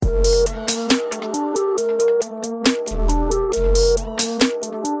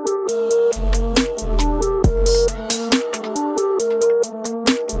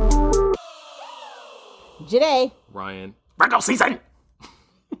Ryan. Virgo season!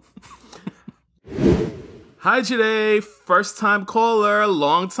 Hi, Jade. First time caller,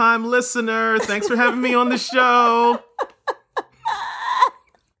 long time listener. Thanks for having me on the show.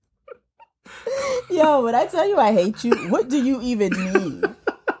 Yo, when I tell you I hate you, what do you even mean?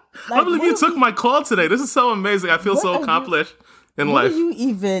 I believe you took my call today. This is so amazing. I feel so accomplished in life. What do you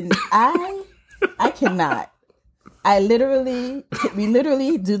even... I cannot. We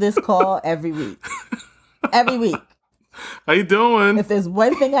literally do this call every week. Every week. How you doing? If there's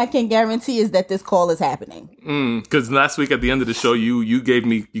one thing I can guarantee is that this call is happening. Because last week at the end of the show, you gave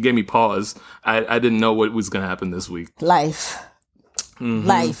me pause. I didn't know what was going to happen this week. Life. Mm-hmm.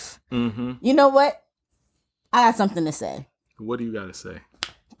 Life. Mm-hmm. You know what? I got something to say. What do you got to say?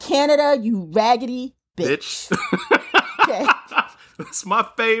 Canada, you raggedy bitch. Okay. That's my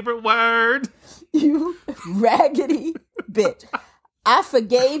favorite word. You raggedy bitch. I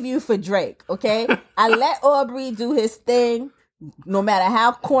forgave you for Drake, okay? I let Aubrey do his thing, no matter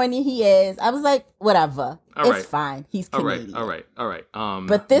how corny he is. I was like, whatever. It's fine. He's Canadian. All right.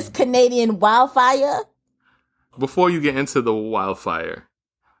 But this Canadian wildfire... Before you get into the wildfire,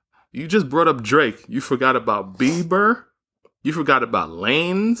 you just brought up Drake. You forgot about Bieber. You forgot about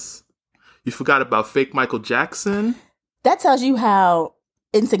Lanes. You forgot about fake Michael Jackson. That tells you how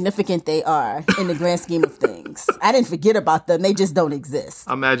insignificant they are in the grand scheme of things. I didn't forget about them. They just don't exist.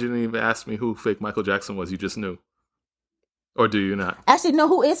 I imagine you didn't even ask me who fake Michael Jackson was. You just knew. Or do you not? Actually, no,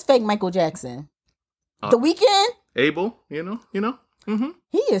 who is fake Michael Jackson? The Weeknd? Abel, you know? Mm-hmm.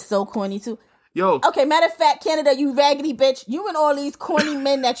 He is so corny, too. Yo. Okay, matter of fact, Canada, you raggedy bitch. You and all these corny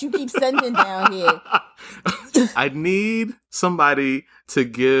men that you keep sending down here. I need somebody to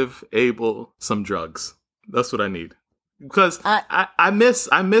give Abel some drugs. That's what I need. Because I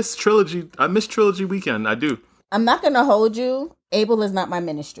miss Trilogy. I miss Trilogy Weekend. I do. I'm not going to hold you. Abel is not my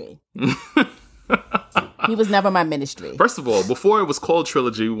ministry. He was never my ministry. First of all, before it was called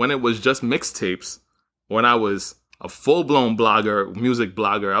Trilogy, when it was just mixtapes, when I was a full-blown blogger, music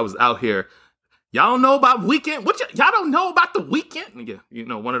blogger, I was out here. Y'all don't know about Weekend? Y'all don't know about the Weekend? Yeah, you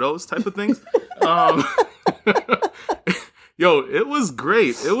know, one of those type of things. Yo, it was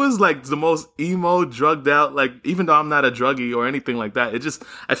great. It was like the most emo, drugged out, like, even though I'm not a druggie or anything like that,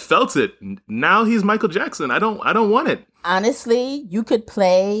 I felt it. Now he's Michael Jackson. I don't want it. Honestly, you could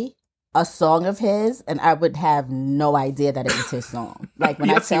play a song of his and I would have no idea that it was his song. Like when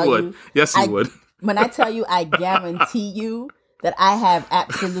Yes, you would. When I tell you, I guarantee you that I have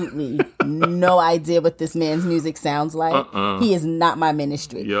absolutely no idea what this man's music sounds like. He is not my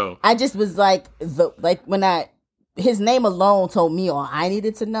ministry. Yo. I just was like, his name alone told me all I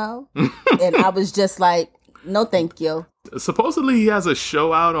needed to know. And I was just like, no, thank you. Supposedly he has a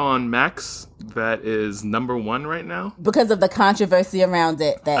show out on Max that is #1 right now. Because of the controversy around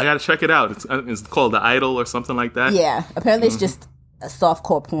it. I gotta check it out. It's called The Idol or something like that. Yeah. Apparently it's just a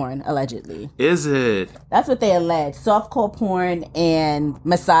softcore porn, allegedly. Is it? That's what they allege. Softcore porn and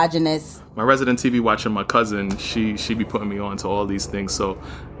misogynist. My resident TV watcher, my cousin, she be putting me on to all these things. So,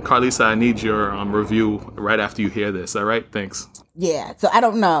 Carlisa, I need your review right after you hear this. All right? Thanks. Yeah. So, I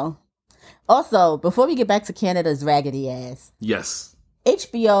don't know. Also, before we get back to Canada's raggedy ass. Yes.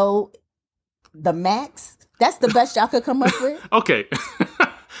 HBO, the Max, that's the best y'all could come up with? Okay.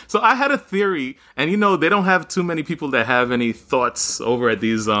 So I had a theory, and you know, they don't have too many people that have any thoughts over at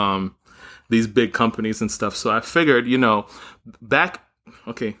these big companies and stuff. So I figured, you know,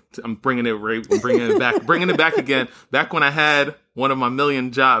 I'm bringing it back again. Back when I had one of my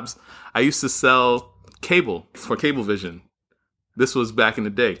million jobs, I used to sell cable for Cablevision. This was back in the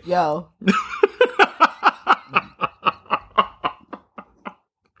day. Yo.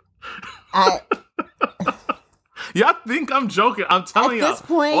 Y'all think I'm joking. I'm telling y'all. At this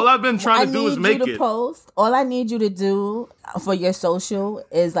point, all I've been trying to do is make it. All I need you to do for your social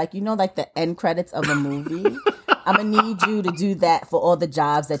is like the end credits of a movie. I'm going to need you to do that for all the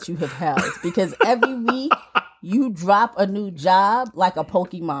jobs that you have held. Because every week you drop a new job like a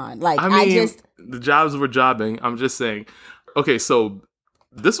Pokemon. Like the jobs were jobbing. I'm just saying. Okay, so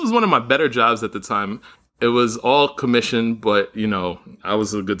this was one of my better jobs at the time. It was all commission, but, you know, I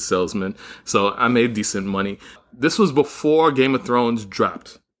was a good salesman, so I made decent money. This was before Game of Thrones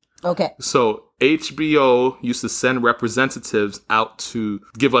dropped. Okay. So HBO used to send representatives out to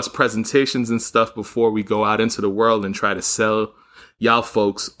give us presentations and stuff before we go out into the world and try to sell y'all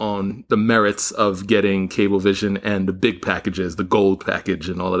folks on the merits of getting Cablevision and the big packages, the gold package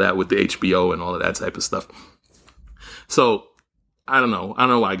and all of that with the HBO and all of that type of stuff. So I don't know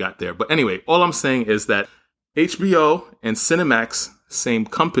why I got there. But anyway, all I'm saying is that HBO and Cinemax, same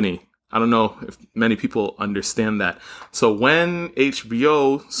company. I don't know if many people understand that. So when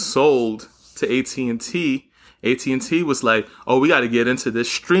HBO sold to AT&T AT&T was like, oh, we got to get into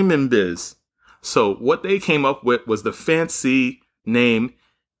this streaming biz. So what they came up with was the fancy name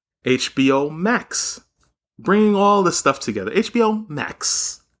HBO Max. Bringing all the stuff together. HBO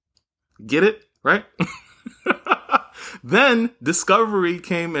Max. Get it? Right? Then Discovery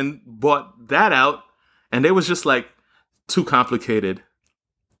came and bought that out, and they was just like, too complicated.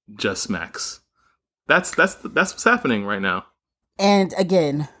 Just Max. That's what's happening right now. And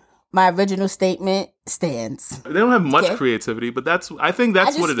again, my original statement stands. They don't have much creativity, but I think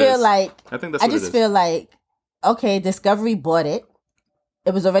that's what it is. I just feel like, okay, Discovery bought it.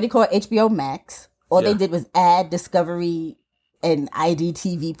 It was already called HBO Max. All they did was add Discovery and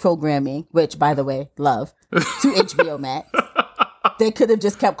IDTV programming, which, by the way, love, to HBO Max. They could have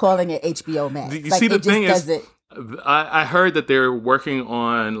just kept calling it HBO Max. You see, the thing is, I heard that they're working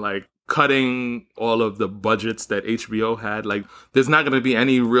on like cutting all of the budgets that HBO had. Like, there's not going to be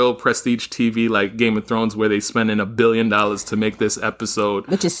any real prestige TV like Game of Thrones where they spend $1 billion to make this episode,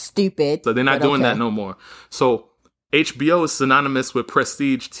 which is stupid. So they're not doing that no more. So HBO is synonymous with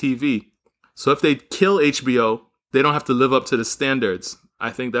prestige TV. So if they kill HBO, they don't have to live up to the standards. I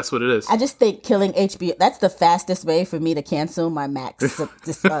think that's what it is. I just think killing HBO, that's the fastest way for me to cancel my Max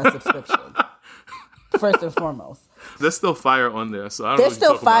subscription. First and foremost. There's still fire on there. So I don't There's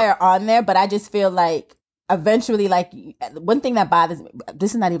still fire on there, but I just feel like eventually, like, one thing that bothers me,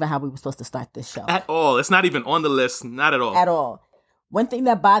 this is not even how we were supposed to start this show. At all. It's not even on the list. Not at all. At all. One thing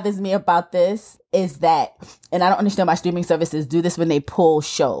that bothers me about this is that, and I don't understand why streaming services do this when they pull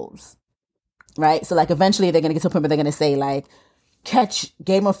shows. Right? So, like, eventually they're going to get to a point where they're going to say, like, catch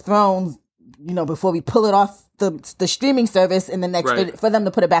Game of Thrones, before we pull it off the streaming service in the next, for them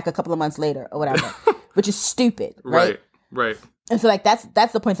to put it back a couple of months later or whatever, which is stupid. Right. And so, like, that's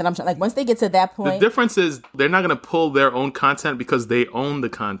the point that I'm trying, like, once they get to that point. The difference is they're not going to pull their own content because they own the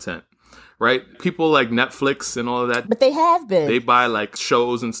content. Right? People like Netflix and all of that. But they have been. They buy like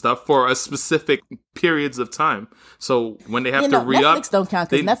shows and stuff for a specific periods of time. So when they have to re-up. Netflix don't count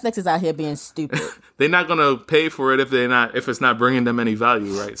because Netflix is out here being stupid. They're not going to pay for it if it's not bringing them any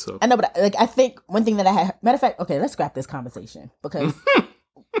value, right? So I know, but like, I think one thing that I had, matter of fact, okay, let's scrap this conversation because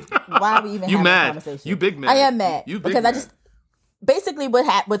why are we even having a conversation? You big mad. I am mad. You big because mad. I just. Basically,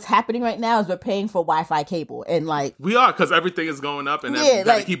 what's happening right now is we're paying for Wi-Fi cable, and like we are because everything is going up, and you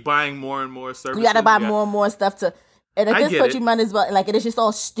gotta keep buying more and more services. You gotta buy more and more stuff and at this point, you might as well it is just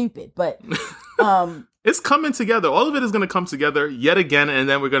all stupid. But it's coming together. All of it is gonna come together yet again, and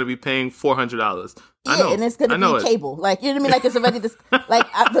then we're gonna be paying $400. I know, and it's gonna be cable. Like, you know what I mean? Like, it's already this. Like,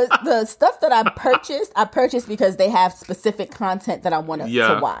 the stuff that I purchased because they have specific content that I want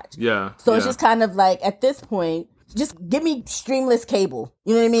to watch. Yeah. So it's just kind of like at this point. Just give me streamless cable.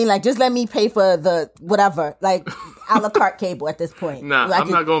 You know what I mean? Like, just let me pay for the whatever, like, a la carte cable at this point. Nah, I'm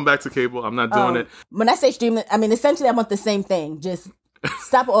not going back to cable. I'm not doing it. When I say streamless, I mean, essentially, I want the same thing. Just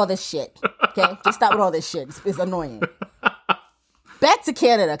stop all this shit, okay? Just stop with all this shit. It's annoying. Back to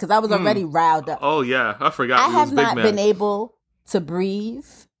Canada, because I was already riled up. Oh, yeah. I forgot. I have not been able to breathe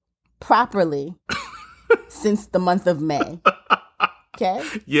properly since the month of May. Okay.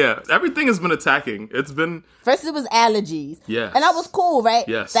 Yeah, everything has been attacking. It's been... First it was allergies. Yes. And I was cool, right?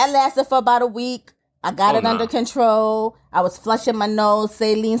 Yes. That lasted for about a week. I got it under control. I was flushing my nose,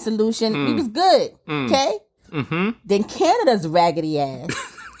 saline solution. It was good. Okay? Mm-hmm. Then Canada's raggedy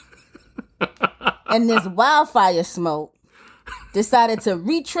ass and this wildfire smoke decided to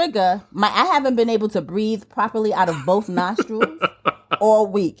re-trigger I haven't been able to breathe properly out of both nostrils all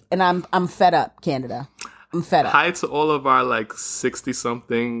week. And I'm fed up, Canada. I'm fed up. Hi to all of our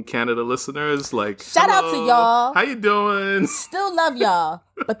 60-something Canada listeners. Like, shout out to y'all. How you doing? Still love y'all,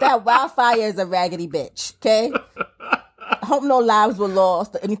 but that wildfire is a raggedy bitch. Okay. I hope no lives were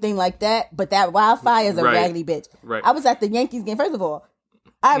lost or anything like that. But that wildfire is a raggedy bitch. Right. I was at the Yankees game. First of all,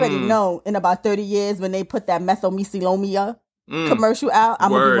 I already know in about 30 years when they put that methylmesilomia commercial out, I'm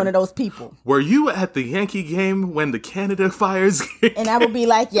going to be one of those people. Were you at the Yankee game when the Canada Fires came? And I would be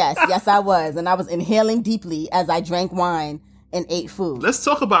like, yes, I was. And I was inhaling deeply as I drank wine and ate food. Let's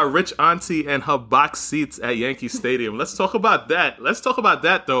talk about Rich Auntie and her box seats at Yankee Stadium. Let's talk about that. Let's talk about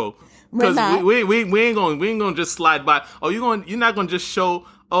that, though. Because we ain't gonna just slide by. Oh, you're not gonna just show,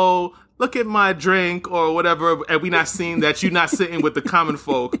 oh, look at my drink or whatever, and we not seeing that you're not sitting with the common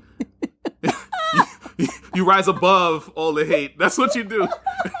folk. You rise above all the hate. That's what you do.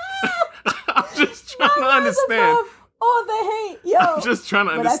 I'm just trying to understand. All the hate, yo. I'm just trying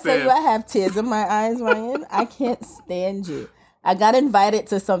to understand. When I tell you I have tears in my eyes, Ryan, I can't stand you. I got invited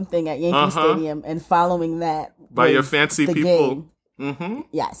to something at Yankee Stadium, and following that by your fancy people. Game. Mm-hmm.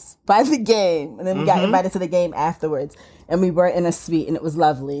 Yes, by the game, and then we got invited to the game afterwards, and we were in a suite, and it was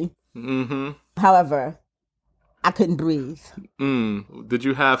lovely. Mm-hmm. However, I couldn't breathe. Did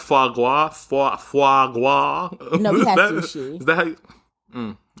you have foie gras? Foie gras? No, we had Is sushi. Is that how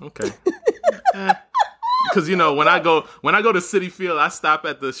you... Okay. Because when I go to City Field, I stop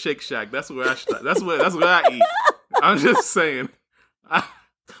at the Shake Shack. That's where that's where I eat. I'm just saying.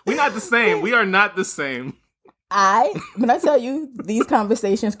 We're not the same. We are not the same. When I tell you, these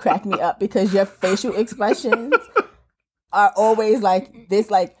conversations crack me up because your facial expressions are always like this,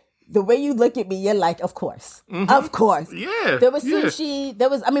 like the way you look at me, you're like, of course. Of course. Yeah. There was sushi. There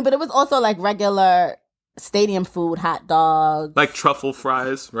was, but it was also like regular stadium food, hot dogs. Like truffle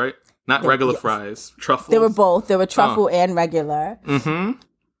fries, right? Not regular fries. Truffles. There were both. There were truffle and regular. Mm-hmm.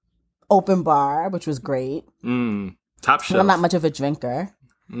 Open bar, which was great. Top shelf. I'm not much of a drinker.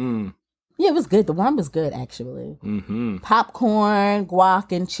 Yeah, it was good. The wine was good, actually. Popcorn,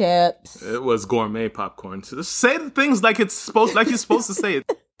 guac, and chips. It was gourmet popcorn. So just say the things like you're supposed to say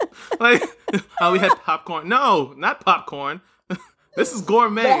it. Like, we had popcorn. No, not popcorn. This is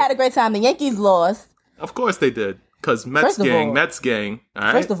gourmet. But I had a great time. The Yankees lost. Of course they did. Because Mets gang. All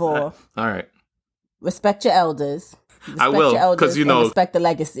right? First of all. All right. Respect your elders. I will. Because, respect the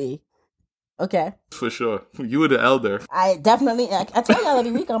legacy. Okay. For sure. You were the elder. I definitely, I tell y'all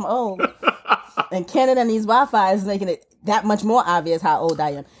every week I'm old. And Canada and these Wi-Fi is making it that much more obvious how old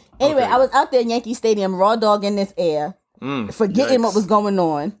I am. Anyway, Okay. I was out there in Yankee Stadium, raw dog in this air, forgetting what was going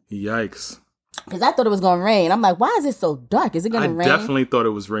on. Yikes. Because I thought it was going to rain. I'm like, why is it so dark? Is it going to rain? I definitely thought it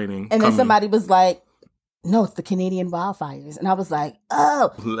was raining. And then somebody was like, no, it's the Canadian wildfires. And I was like,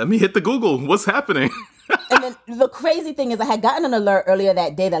 oh. Let me hit the Google. What's happening? And then the crazy thing is I had gotten an alert earlier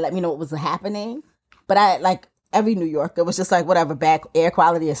that day that let me know what was happening. But I, like every New Yorker, was just like, whatever, bad air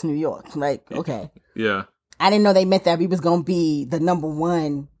quality is New York. Like, okay. Yeah. I didn't know they meant that we was going to be the number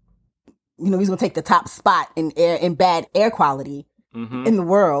one. We was going to take the top spot in bad air quality in the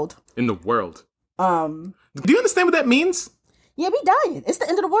world. In the world. Do you understand what that means? Yeah, we dying. It's the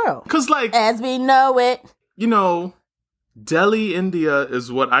end of the world. Because, like... as we know it. Delhi, India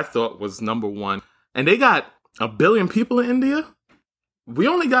is what I thought was number one. And they got 1 billion people in India. We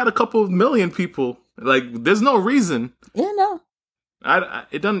only got a couple million people. Like, there's no reason. Yeah, no.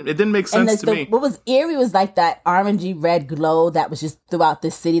 It didn't make sense to me. What was eerie was like that orangey red glow that was just throughout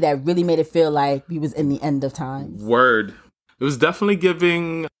the city that really made it feel like we was in the end of time. Word. It was definitely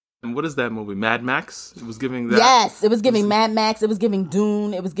giving... What is that movie? Mad Max? It was giving that. Yes, it was giving Mad Max. It was giving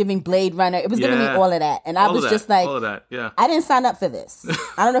Dune. It was giving Blade Runner. It was giving me all of that. And I was just like, all of that, yeah. I didn't sign up for this.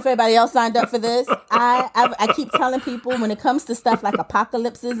 I don't know if everybody else signed up for this. I keep telling people when it comes to stuff like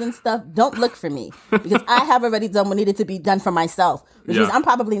apocalypses and stuff, don't look for me. Because I have already done what needed to be done for myself. Which means I'm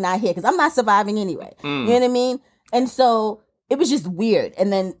probably not here because I'm not surviving anyway. You know what I mean? And so it was just weird.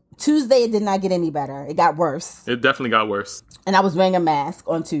 And then Tuesday, it did not get any better. It got worse. It definitely got worse. And I was wearing a mask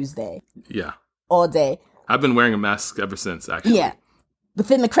on Tuesday. Yeah. All day. I've been wearing a mask ever since, actually. Yeah. But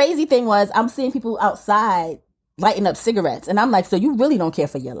then the crazy thing was, I'm seeing people outside lighting up cigarettes. And I'm like, so you really don't care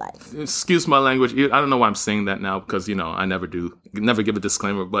for your life. Excuse my language. I don't know why I'm saying that now because, I never give a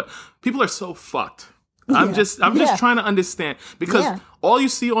disclaimer. But people are so fucked. I'm just trying to understand. Because all you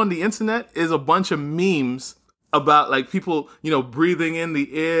see on the internet is a bunch of memes about like people, breathing in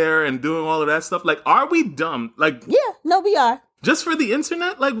the air and doing all of that stuff. Like, are we dumb? Like, yeah, no, we are. Just for the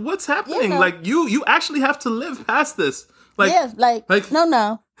internet? Like, what's happening? Yeah, no. Like, you actually have to live past this. Like, yeah, like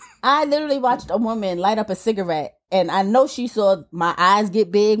no. I literally watched a woman light up a cigarette, and I know she saw my eyes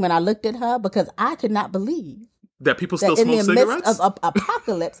get big when I looked at her because I could not believe that people still smoke cigarettes? In the midst of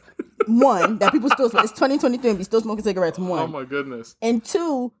apocalypse, one, that people still smoke. It's 2023 and we still smoking cigarettes, one. Oh, my goodness. And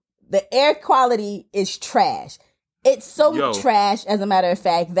two, the air quality is trash. It's so trash, as a matter of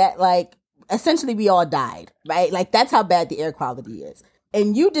fact, that, like, essentially we all died, right? Like, that's how bad the air quality is.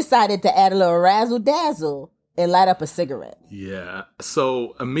 And you decided to add a little razzle-dazzle and light up a cigarette. Yeah.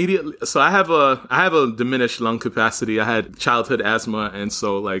 So immediately, I have a diminished lung capacity. I had childhood asthma, and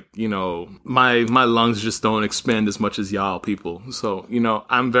so, like, my lungs just don't expand as much as y'all people. So,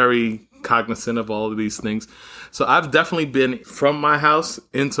 I'm very cognizant of all of these things. So I've definitely been from my house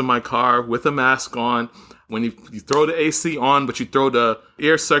into my car with a mask on. When you throw the AC on, but you throw the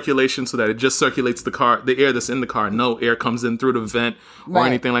air circulation so that it just circulates the air that's in the car. No air comes in through the vent or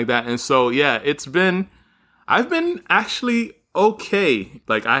anything like that. And so, yeah, I've been actually okay.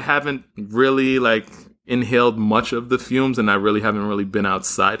 Like, I haven't really, like, inhaled much of the fumes, and I really haven't really been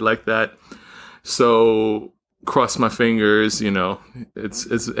outside like that. So, cross my fingers, it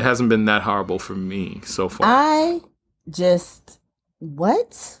hasn't been that horrible for me so far.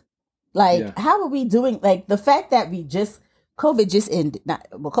 What? Like, how are we doing? Like, the fact that COVID just ended.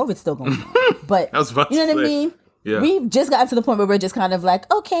 COVID's still going on. But, I was about you know to what I say. mean? Yeah. We've just gotten to the point where we're just kind of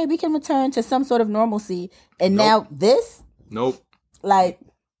like, okay, we can return to some sort of normalcy. And now this? Nope. Like.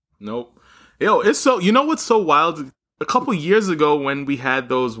 Nope. Yo, it's so, you know what's so wild? A couple years ago when we had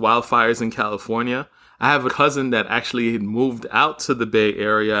those wildfires in California, I have a cousin that actually had moved out to the Bay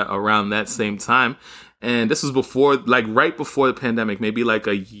Area around that same time. And this was before, like right before the pandemic, maybe like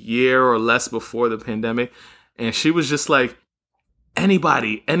a year or less before the pandemic. And she was just like,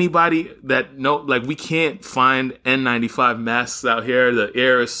 anybody that like we can't find N95 masks out here. The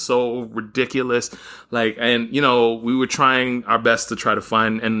air is so ridiculous. Like, and you know, we were trying our best to try to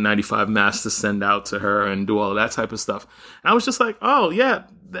find N95 masks to send out to her and do all that type of stuff. And I was just like, oh yeah,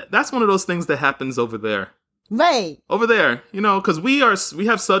 that's one of those things that happens over there. Right. Over there, you know, because we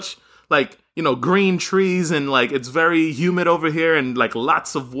have such like, you know, green trees and like it's very humid over here and like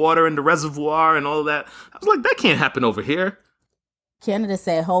lots of water in the reservoir and all of that. I was like, that can't happen over here. Canada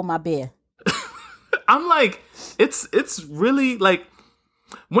said, hold my beer. I'm like, it's really like,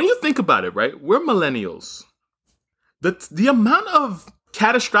 when you think about it, right? We're millennials. The amount of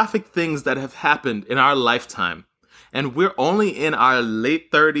catastrophic things that have happened in our lifetime, and we're only in our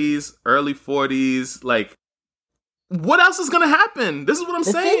late 30s, early 40s, like, what else is going to happen? This is what I'm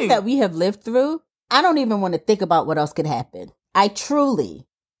saying. The things that we have lived through, I don't even want to think about what else could happen. I truly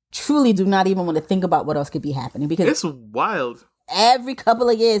do not even want to think about what else could be happening because it's wild. Every couple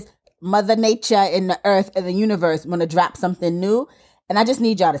of years, Mother Nature and the earth and the universe want to drop something new. And I just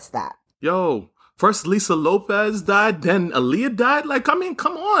need y'all to stop. Yo, first Lisa Lopez died, then Aaliyah died. Like, I mean,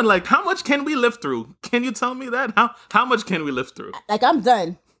 come on. Like, how much can we live through? Can you tell me that? How much can we live through? Like, I'm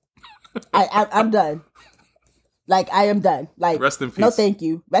done. I'm done. Like, I am done. Like, rest in peace. No, thank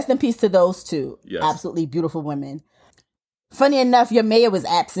you. Rest in peace to those two. Yes. Absolutely beautiful women. Funny enough, your mayor was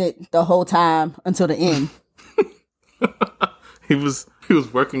absent the whole time until the end. He was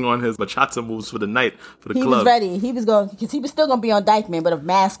working on his bachata moves for the night for the club. He was ready. He was going because he was still going to be on Dykeman, but a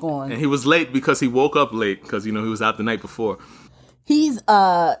mask on. And he was late because he woke up late because you know he was out the night before. He's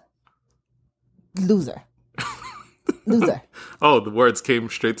a loser. Loser. Oh, the words came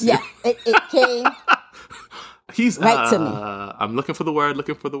straight to you. Yeah, it came. He's right to me. I'm looking for the word.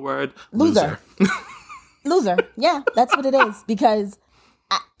 Loser. Loser. Yeah, that's what it is because.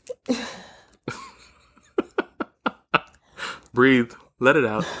 Breathe. Let it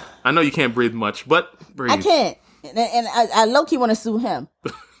out. I know you can't breathe much, but breathe. I can't. And I low-key want to sue him.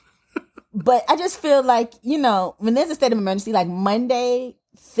 But I just feel like, you know, when there's a state of emergency, like Monday,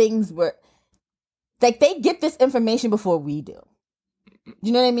 things were... Like, they get this information before we do.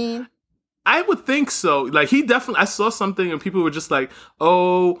 You know what I mean? I would think so. Like, he definitely... I saw something and people were just like,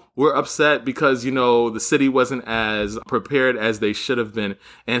 oh, we're upset because, you know, the city wasn't as prepared as they should have been.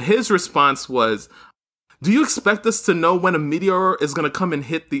 And his response was... Do you expect us to know when a meteor is going to come and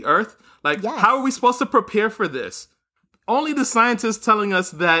hit the Earth? Like, yes. How are we supposed to prepare for this? Only the scientists telling us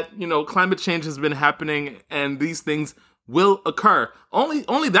that, you know, climate change has been happening and these things will occur.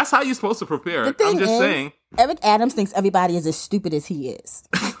 Only that's how you're supposed to prepare. I'm just saying. Eric Adams thinks everybody is as stupid as he is.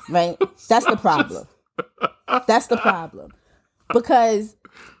 Right? That's the problem. That's the problem. Because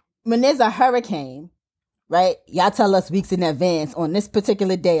when there's a hurricane, right? Y'all tell us weeks in advance on this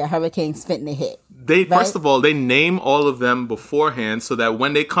particular day a hurricane's fitting to hit. First of all, they name all of them beforehand so that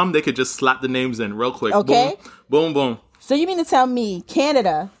when they come, they could just slap the names in real quick. Okay. Boom, boom, boom. So you mean to tell me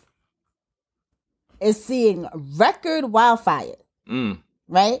Canada is seeing record wildfire,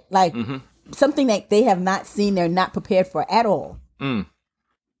 right? Like something that they have not seen, they're not prepared for at all. And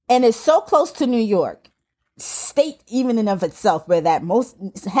it's so close to New York State, even in of itself, where that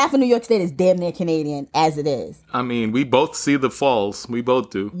half of New York State is damn near Canadian as it is. I mean, we both see the falls. We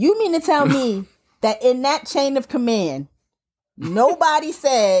both do. You mean to tell me that in that chain of command, nobody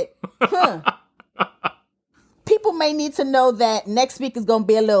said, people may need to know that next week is going to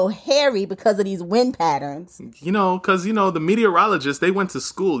be a little hairy because of these wind patterns. You know, because, you know, the meteorologists, they went to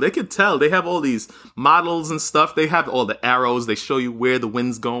school. They could tell. They have all these models and stuff. They have all the arrows. They show you where the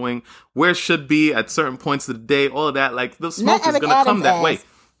wind's going, where it should be at certain points of the day, all of that. Like, the smoke is going to come that way.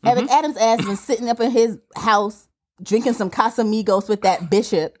 Eric Adams' ass been sitting up in his house drinking some Casamigos with that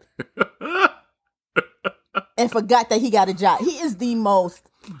bishop and forgot that he got a job. He is the most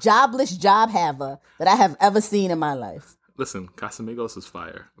jobless job haver that I have ever seen in my life. Listen, Casamigos is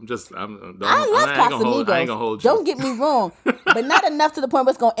fire. I love Casamigos. I ain't gonna hold you. Don't get me wrong, but not enough to the point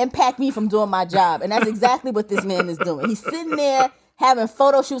where it's gonna impact me from doing my job. And that's exactly what this man is doing. He's sitting there having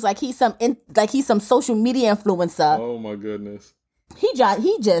photo shoots like he's some social media influencer. Oh my goodness.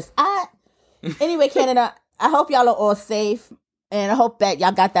 Anyway, Canada, I hope y'all are all safe, and I hope that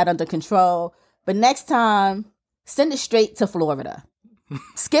y'all got that under control. But next time, send it straight to Florida.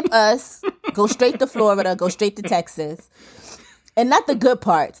 Skip us. Go straight to Florida. Go straight to Texas. And not the good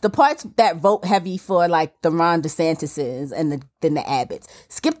parts. The parts that vote heavy for like the Ron DeSantis's and then the Abbotts.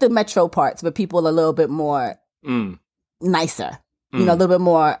 Skip the metro parts where people are a little bit more nicer. You know, a little bit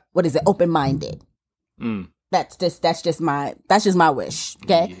more, open-minded. That's just my wish.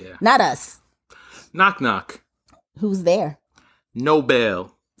 Okay? Yeah. Not us. Knock, knock. Who's there? No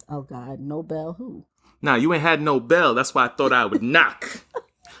bail. Oh, God. No bail who? Nah, you ain't had no bell. That's why I thought I would knock.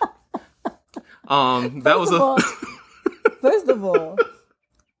 First of all,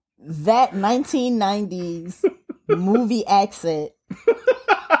 that 1990s movie accent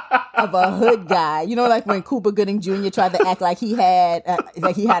of a hood guy, you know, like when Cuba Gooding Jr. tried to act like he had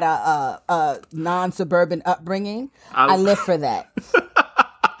a non-suburban upbringing. I live for that.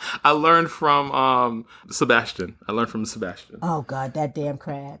 I learned from Sebastian. Oh, God, that damn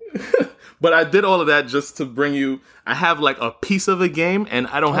crab. But I did all of that just to bring you, I have like a piece of a game and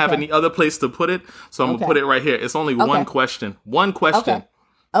I don't have any other place to put it. So I'm going to put it right here. It's only one question. One question. Okay.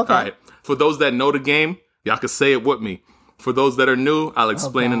 All right. For those that know the game, y'all can say it with me. For those that are new, I'll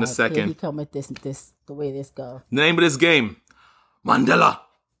explain in a second. Here he come with this, the way this goes. The name of this game, Mandela.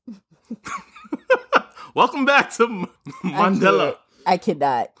 Welcome back to Mandela. I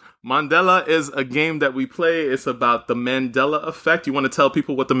cannot. Mandela is a game that we play. It's about the Mandela effect. You want to tell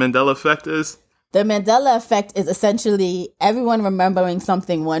people what the Mandela effect is? The Mandela effect is essentially everyone remembering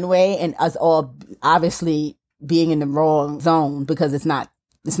something one way and us all obviously being in the wrong zone because it's not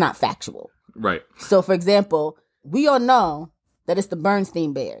factual. Right. So, for example, we all know that it's the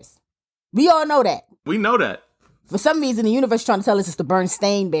Bernstein Bears. We all know that. We know that. For some reason, the universe is trying to tell us it's the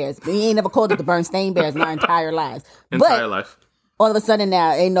Bernstein Bears. We ain't never called it the Bernstein Bears in our entire lives. Life. All of a sudden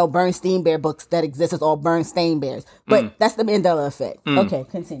now, ain't no Bernstein Bear books that exist. It's all Bernstein Bears. But that's the Mandela effect. Okay,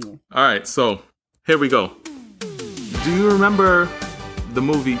 continue. All right, so here we go. Do you remember the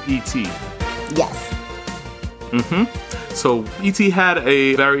movie E.T.? Yes. Mm-hmm. So E.T. had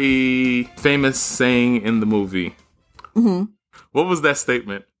a very famous saying in the movie. Mm-hmm. What was that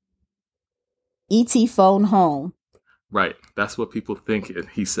statement? E.T. phone home. Right. That's what people think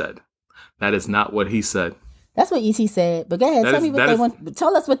he said. That is not what he said. That's what E.T. said. But go ahead,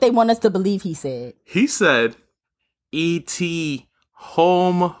 tell us what they want us to believe he said. He said, E.T.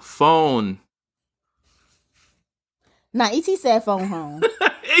 home phone. Nah, E.T. said phone home.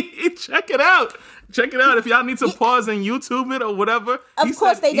 Check it out. If y'all need to pause and YouTube it or whatever. Of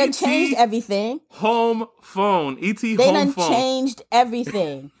course, they done changed everything. Home phone. E.T. They home phone. They done changed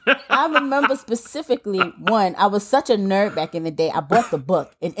everything. I remember specifically I was such a nerd back in the day. I bought the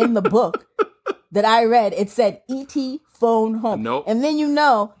book. And in the book that I read, it said E.T. phone home. Nope. And then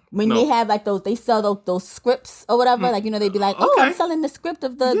when they have like they sell those scripts or whatever, like, they'd be like, oh, I'm selling the script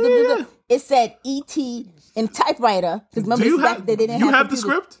of the it said E.T. in typewriter. Because remember, they didn't have You have the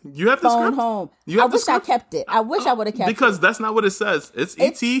script? You have the script? Phone home. I wish I kept it. I wish I would have kept it. Because that's not what it says. It's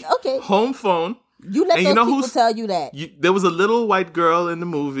E.T. home phone. You let those people tell you that. There was a little white girl in the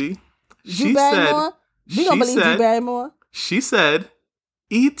movie. Drew Barrymore? We don't believe Drew Barrymore? She said,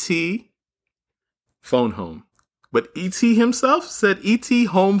 E.T. phone home. But E.T. himself said E.T.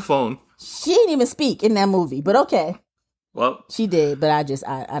 home phone. She didn't even speak in that movie, but okay. Well, she did, but I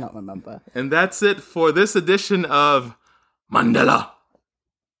don't remember. And that's it for this edition of Mandela.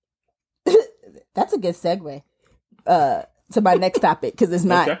 That's a good segue to my next topic because it's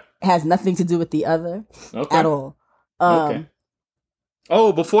not has nothing to do with the other at all. Okay.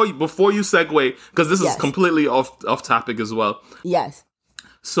 Oh, before you segue, because this is completely off topic as well. Yes.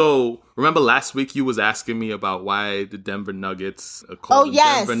 So, remember last week you was asking me about why the Denver Nuggets are called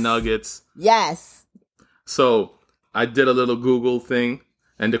Denver Nuggets? Yes. So, I did a little Google thing,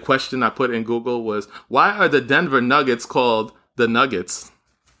 and the question I put in Google was, why are the Denver Nuggets called the Nuggets?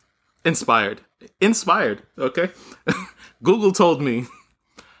 Inspired, okay? Google told me,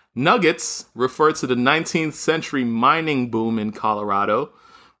 Nuggets refer to the 19th century mining boom in Colorado,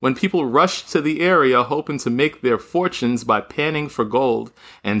 when people rushed to the area hoping to make their fortunes by panning for gold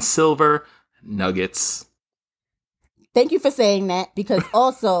and silver nuggets. Thank you for saying that, because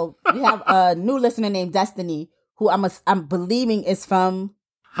also we have a new listener named Destiny, who I'm believing is from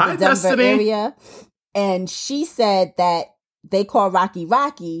the Denver Destiny. area. And she said that they call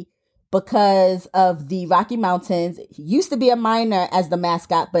Rocky because of the Rocky Mountains. He used to be a miner as the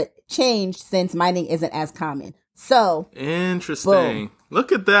mascot, but changed since mining isn't as common. So interesting. Boom.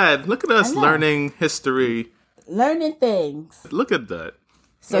 Look at that. Look at us learning history. Learning things. Look at that.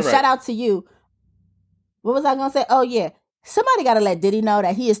 So shout out to you. What was I going to say? Oh, yeah. Somebody got to let Diddy know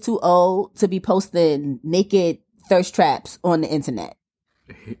that he is too old to be posting naked thirst traps on the internet.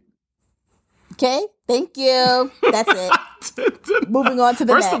 Okay? Thank you. That's it. Moving on to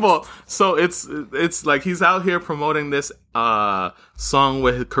the First next. of all, so it's like he's out here promoting this song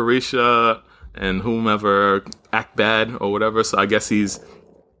with Carisha and whomever, Act Bad or whatever. So I guess he's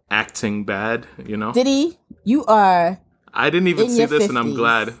acting bad, you know? Did he? You are... I didn't even in see your this, and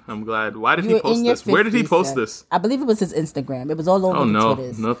 50s. I'm glad. Why did You he were post in your this? Where did he 50s, post sir. this? I believe it was his Instagram. It was all over Oh, the no.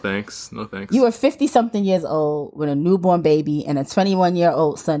 Twitters. No thanks. No thanks. You were 50-something years old with a newborn baby and a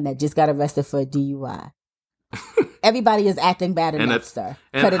 21-year-old son that just got arrested for a DUI. Everybody is acting bad enough, sir.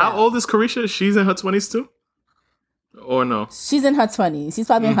 And Cut it how out. old is Carisha? She's in her 20s too? Or no? She's in her 20s. She's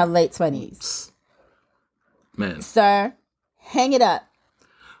probably in her late 20s. Man. Sir, hang it up.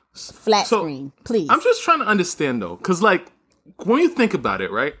 Flat So, screen, please. I'm just trying to understand though, because like when you think about it,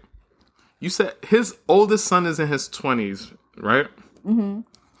 right? You said his oldest son is in his 20s, right? Mm-hmm.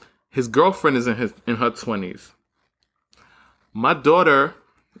 His girlfriend is in her 20s. My daughter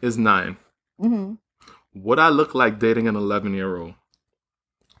is 9. Mm-hmm. Would I look like dating an 11-year-old?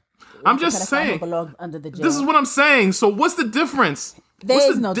 I'm just saying. Belong under the jail. This is what I'm saying. So what's the difference? There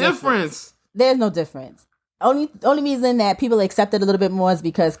What's is the no difference? There's no difference. Only reason that people accept it a little bit more is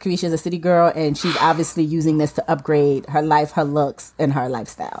because Carisha is a city girl and she's obviously using this to upgrade her life, her looks, and her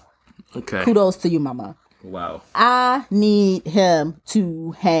lifestyle. Okay. Kudos to you, mama. Wow. I need him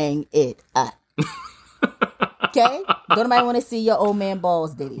to hang it up. Okay? Don't nobody want to see your old man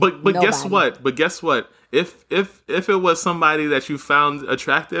balls, Diddy. But Nobody. guess what? But guess what? If it was somebody that you found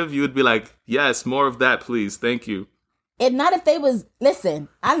attractive, you would be like, yes, more of that, please. Thank you. And not if they was, listen,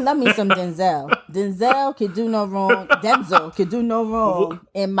 I love me some Denzel. Denzel could do no wrong. Denzel could do no wrong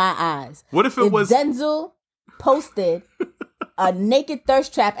in my eyes. What if it was Denzel posted a naked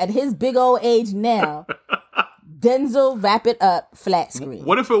thirst trap at his big old age now? Denzel wrap it up flat screen.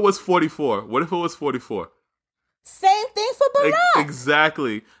 What if it was 44? What if it was 44? Same thing for Barack.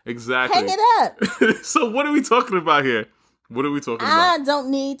 Exactly. Hang it up. So what are we talking about here? What are we talking I about? don't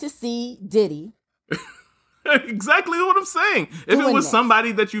need to see Diddy. Exactly what I'm saying. If it Doing was this.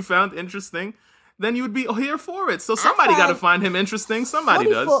 somebody that you found interesting, then you would be here for it. So somebody got to find him interesting. Somebody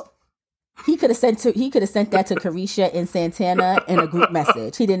does. He could have sent that to Carisha and Santana in a group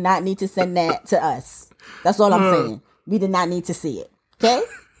message. He did not need to send that to us. That's all I'm saying. We did not need to see it. Okay?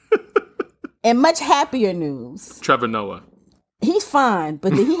 And much happier news. Trevor Noah. He's fine,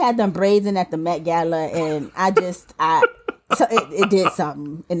 but he had them braids in at the Met Gala, and so it did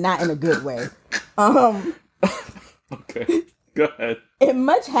something, and not in a good way. Okay. Go ahead. In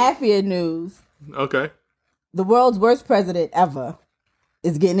much happier news, Okay. the world's worst president ever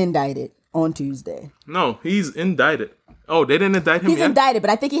is getting indicted on Tuesday. No, he's indicted. Oh, they didn't indict him He's yet? indicted, but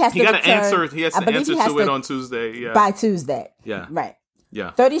I think he has to got to return. answer. He has I to believe answer he has to it on Tuesday. Yeah. by Tuesday. Yeah. Right.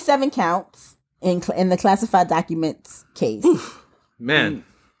 Yeah. 37 counts in the classified documents case. Man.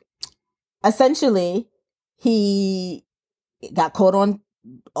 Essentially, he got caught on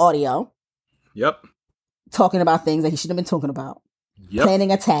audio Yep. talking about things that he shouldn't have been talking about. Yep.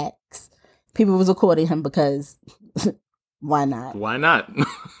 Planning attacks. People was recording him because why not? Why not?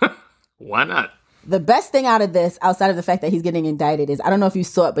 Why not? The best thing out of this, outside of the fact that he's getting indicted, is I don't know if you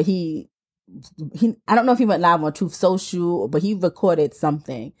saw it, but he I don't know if he went live on Truth Social, but he recorded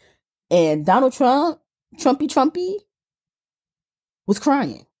something, and Donald Trump, Trumpy, was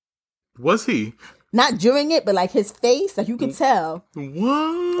crying. Was he? Not during it, but like his face, like you could tell. What?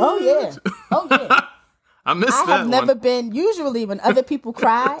 Oh yeah, oh yeah. I missed I that have never one. been. Usually, when other people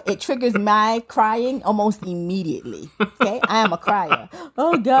cry, it triggers my crying almost immediately. Okay, I am a crier.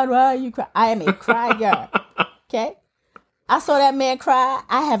 Oh God, why are you crying? I am a crier. Okay, I saw that man cry.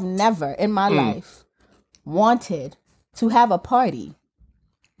 I have never in my life wanted to have a party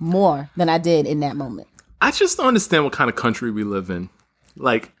more than I did in that moment. I just don't understand what kind of country we live in.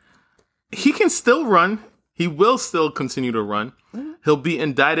 Like, he can still run. He will still continue to run. He'll be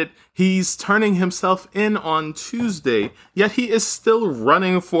indicted. He's turning himself in on Tuesday, yet he is still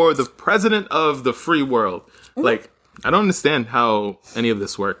running for the president of the free world. Like, I don't understand how any of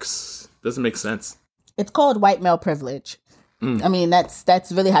this works. Doesn't make sense. It's called white male privilege. I mean,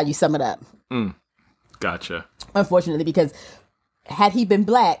 that's really how you sum it up. Gotcha. Unfortunately, because had he been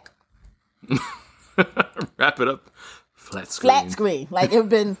black, Wrap it up. Flat screen. flat screen, like it would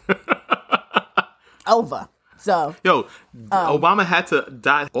been over. So Yo, Obama had to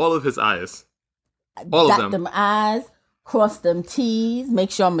dot all of his eyes. All dot of them. them I's, cross them T's,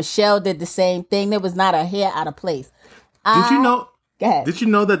 make sure Michelle did the same thing. There was not a hair out of place. Did you know? Go ahead. Did you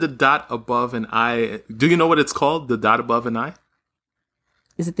know that the dot above an I? Do you know what it's called? The dot above an I?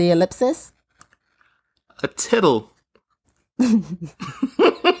 Is it the ellipsis? A tittle.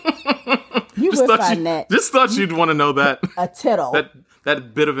 You would find that Just thought you'd want to know that. a tittle.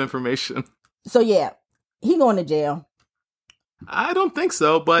 that bit of information. So yeah, he going to jail. I don't think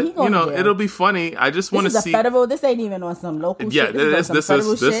so, but He going to jail. it'll be funny. I just want to see. This ain't even on some local Yeah, shit. this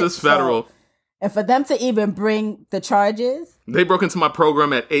is federal. So, and for them to even bring the charges, they broke into my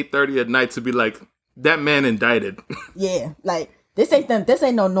program at 8:30 at night to be like, that man indicted. Yeah, like this ain't them. This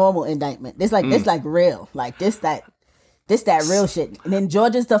ain't no normal indictment. This like real. Like this that real shit. And then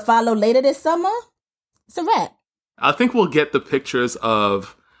Georgia's to follow later this summer. It's a wrap. I think we'll get the pictures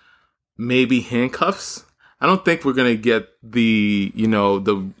of maybe handcuffs. I don't think we're gonna get the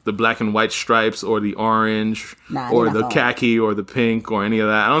the black and white stripes or the orange or the khaki or the pink or any of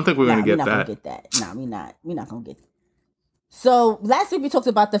that. I don't think we're gonna get that. Gonna get that. No, we're not. We're not gonna get that. So last week we talked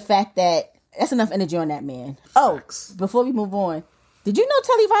about the fact that that's enough energy on that man. Oh, before we move on, did you know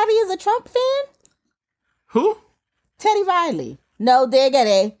Teddy Riley is a Trump fan? Who? Teddy Riley. No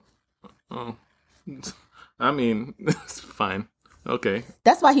diggity. Oh, I mean, it's fine. Okay.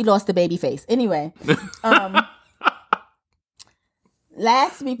 That's why he lost the baby face. Anyway,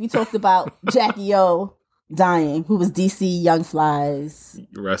 last week we talked about Jackie O dying, who was DC Young Fly's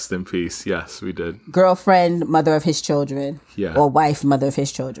rest in peace. Yes, we did. Girlfriend, mother of his children. Yeah. Or wife, mother of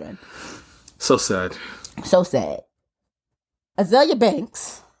his children. So sad. So sad. Azealia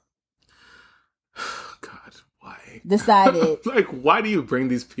Banks. God, why? Decided. Like, why do you bring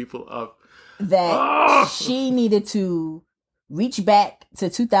these people up? That she needed to reach back to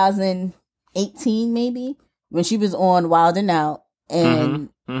 2018, maybe, when she was on Wild 'N Out, and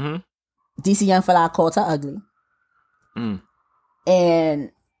DC Young Fly called her ugly.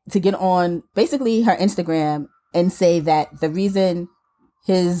 And to get on basically her Instagram and say that the reason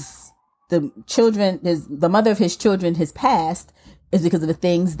the mother of his children has passed is because of the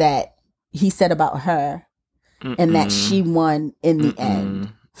things that he said about her, and that she won in the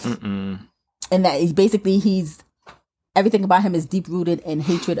end. And that everything about him is deep rooted in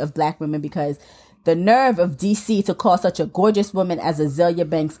hatred of black women, because the nerve of DC to call such a gorgeous woman as Azealia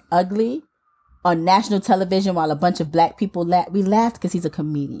Banks ugly on national television while a bunch of black people we laughed because he's a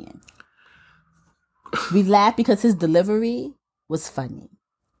comedian. We laughed because his delivery was funny.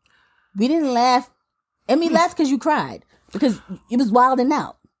 We didn't laugh, and we laughed because you cried, because it was Wild 'N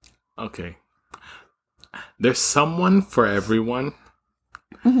Out. Okay. There's someone for everyone.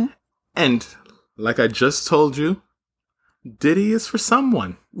 And like I just told you, Diddy is for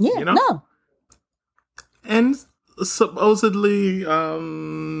someone. Yeah, no. And supposedly,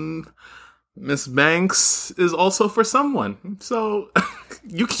 Miss Banks is also for someone. So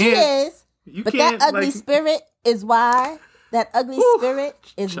you can't. She is. But that ugly spirit is why. That ugly spirit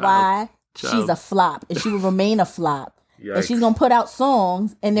is why she's a flop, and she will remain a flop. Yikes. And she's gonna put out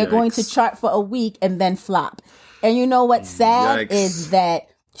songs, and they're going to chart for a week and then flop. And you know what's sad is that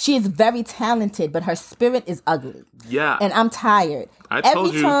she is very talented, but her spirit is ugly. Yeah. And I'm tired.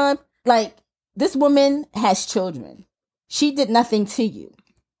 Every time, like, this woman has children. She did nothing to you.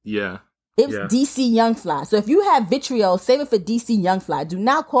 Yeah. It was DC Young Fly. So if you have vitriol, save it for DC Young Fly. Do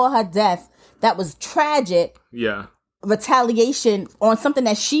not call her death. That was tragic. Yeah. Retaliation on something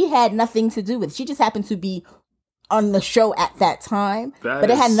that she had nothing to do with. She just happened to be on the show at that time, but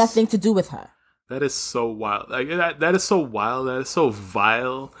it had nothing to do with her. That is so wild. Like that is so wild. That is so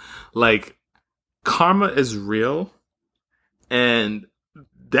vile. Like, karma is real, and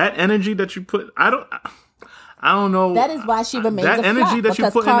that energy that you put, I don't know. That is why she remains that a energy flop, that you're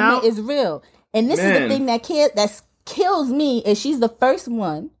because putting karma out is real. And this is the thing that kills me, is she's the first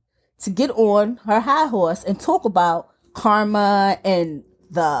one to get on her high horse and talk about karma and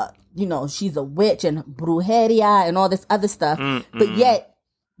she's a witch and brujeria and all this other stuff. But yet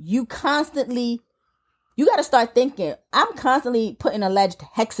you got to start thinking, I'm constantly putting alleged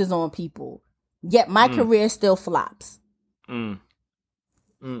hexes on people, yet my career still flops.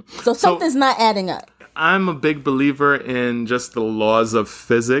 So something's not adding up. I'm a big believer in just the laws of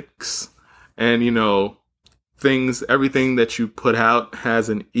physics, and everything that you put out has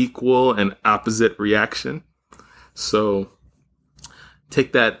an equal and opposite reaction. So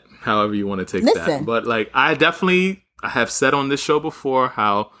take that however you want to take that. But like, I have said on this show before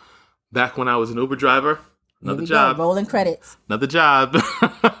how back when I was an Uber driver, another job, rolling credits, another job.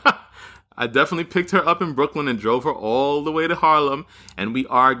 I definitely picked her up in Brooklyn and drove her all the way to Harlem, and we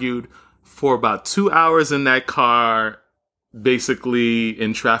argued for about 2 hours in that car, basically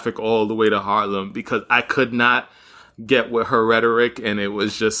in traffic all the way to Harlem, because I could not get with her rhetoric, and it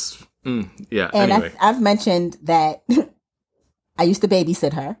was just, yeah. And anyway. I've mentioned that I used to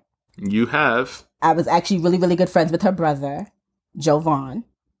babysit her. You have. I was actually really, really good friends with her brother, Joe Vaughn,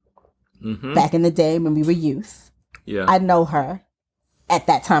 back in the day when we were youth. Yeah. I know her at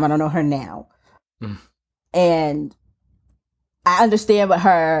that time. I don't know her now. And I understand what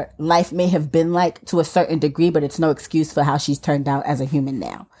her life may have been like to a certain degree, but it's no excuse for how she's turned out as a human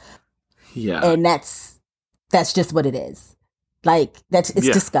now. Yeah. And that's just what it is. Like, it's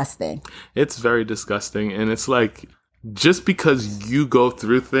disgusting. It's very disgusting. And it's like, just because you go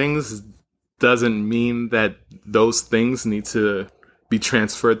through things doesn't mean that those things need to be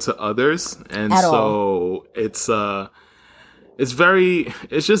transferred to others. And so it's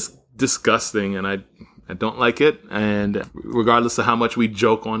just disgusting, and I don't like it. And regardless of how much we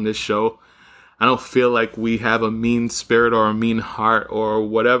joke on this show, I don't feel like we have a mean spirit or a mean heart or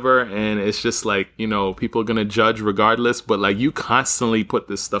whatever. And it's just like, you know, people are going to judge regardless. But like, you constantly put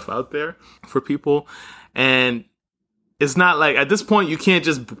this stuff out there for people. And it's not like, at this point, you can't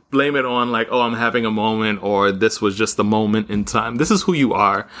just blame it on like, oh, I'm having a moment, or this was just a moment in time. This is who you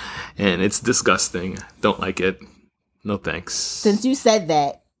are. And it's disgusting. Don't like it. No thanks. Since you said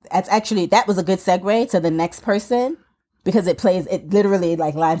that, that was a good segue to the next person. Because it literally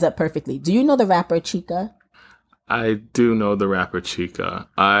like lines up perfectly. Do you know the rapper Chika? I do know the rapper Chika.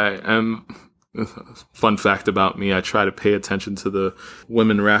 Fun fact about me, I try to pay attention to the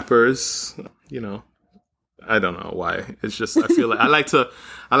women rappers. You know, I don't know why. It's just, I feel like I like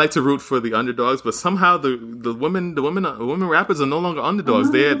to root for the underdogs, but somehow the women rappers are no longer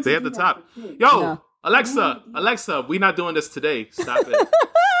underdogs. They're at the top. Yo, no. Alexa, we not doing this today. Stop it.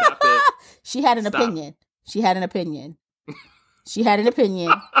 Stop it. She had an opinion.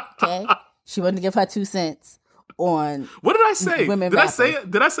 Okay, she wanted to give her 2 cents on. What did I say?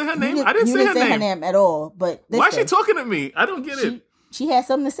 Did I say her name? I didn't say her name at all. But why is she talking to me? I don't get it. She had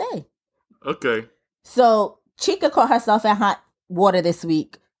something to say. Okay. So Chika caught herself in hot water this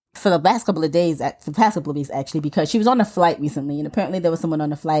week for the past couple of weeks, actually, because she was on a flight recently, and apparently there was someone on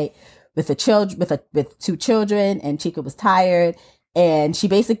the flight with 2 children, and Chika was tired, and she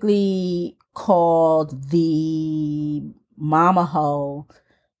basically called the mama hoe.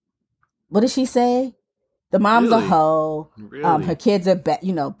 What did she say? The mom's a hoe. Really? Her kids are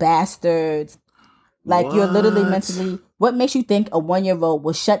bastards. Like, what? You're literally mentally. What makes you think a 1-year-old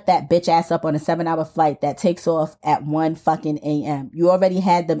will shut that bitch ass up on a 7-hour flight that takes off at 1 fucking a.m.? You already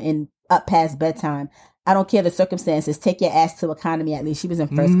had them up past bedtime. I don't care the circumstances. Take your ass to economy at least. She was in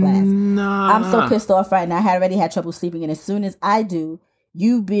first class. Nah. I'm so pissed off right now. I already had trouble sleeping, and as soon as I do,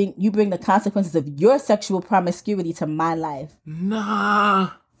 you bring the consequences of your sexual promiscuity to my life. Nah.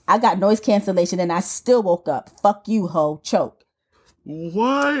 I got noise cancellation and I still woke up. Fuck you, ho. Choke.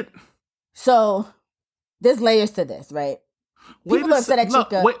 What? So, there's layers to this, right? People are upset at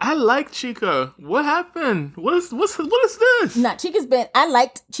Chika. Wait, I like Chika. What happened? What is this? Nah, I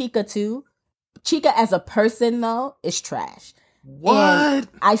liked Chika too. Chika as a person, though, is trash. What? And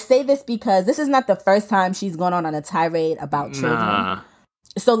I say this because this is not the first time she's gone on a tirade about children. Nah.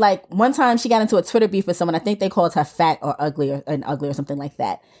 So, like, one time she got into a Twitter beef with someone. I think they called her fat or ugly or something like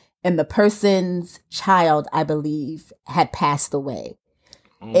that. And the person's child, I believe, had passed away.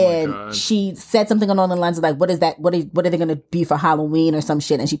 Oh and God. She said something along the lines of, like, what is that? What are they going to be for Halloween or some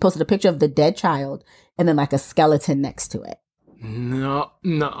shit? And she posted a picture of the dead child and then, like, a skeleton next to it. No.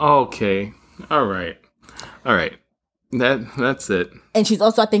 Okay. All right. That's it. And she's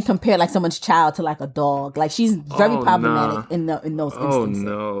also, I think, compared like someone's child to like a dog. Like, she's very problematic in those instances. Oh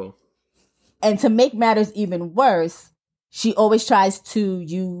no. And to make matters even worse, she always tries to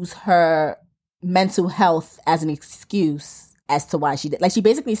use her mental health as an excuse as to why she did. Like, she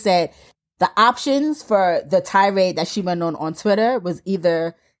basically said the options for the tirade that she went on Twitter was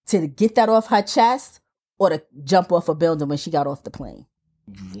either to get that off her chest or to jump off a building when she got off the plane.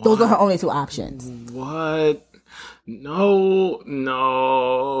 What? Those were her only 2 options. What? No.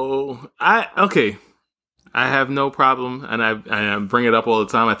 Okay. I have no problem, and I bring it up all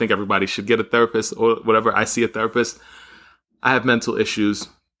the time. I think everybody should get a therapist or whatever. I see a therapist. I have mental issues.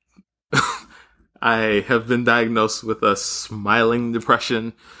 I have been diagnosed with a smiling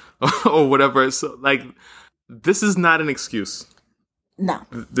depression or whatever. So, like, this is not an excuse. No.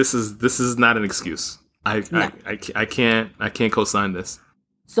 This is not an excuse. I can't co-sign this.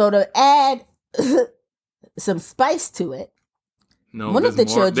 So to add some spice to it, one of the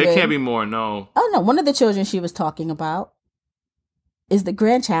children, there can't be more. No. Oh no, one of the children she was talking about is the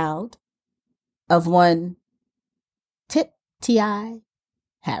grandchild of one T.I.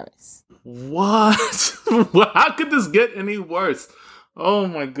 Harris. What? How could this get any worse? Oh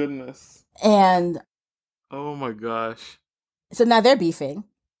my goodness. And oh my gosh. So now they're beefing.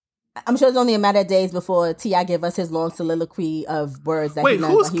 I'm sure it's only a matter of days before T.I. give us his long soliloquy of words that he learned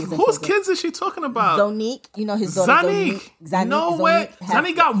while he was in whose prison. kids is she talking about? Zonique. You know his daughter Zonique. No way.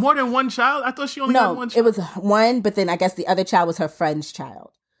 Zonique got more than one child? I thought she only had one child. It was one, but then I guess the other child was her friend's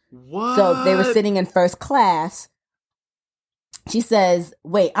child. What? So they were sitting in first class, She says,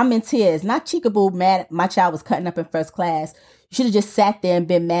 wait, I'm in tears. Not cheekable mad my child was cutting up in first class. You should have just sat there and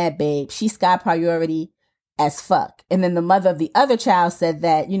been mad, babe. She's sky priority as fuck. And then the mother of the other child said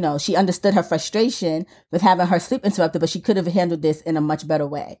that, she understood her frustration with having her sleep interrupted, but she could have handled this in a much better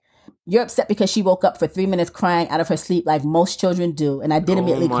way. You're upset because she woke up for 3 minutes crying out of her sleep like most children do. And I did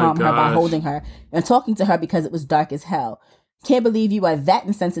immediately calm her by holding her and talking to her because it was dark as hell. Can't believe you are that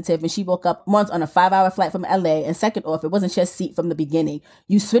insensitive. And she woke up once on a 5-hour flight from LA. And second off, it wasn't your seat from the beginning.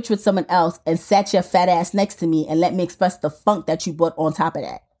 You switched with someone else and sat your fat ass next to me and let me express the funk that you brought on top of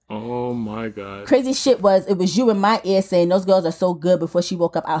that. Oh my God. Crazy shit it was you in my ear saying those girls are so good before she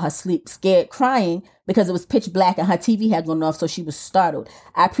woke up out her sleep, scared, crying because it was pitch black and her TV had gone off, so she was startled.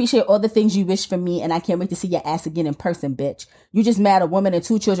 I appreciate all the things you wish for me, and I can't wait to see your ass again in person, bitch. You just mad a woman and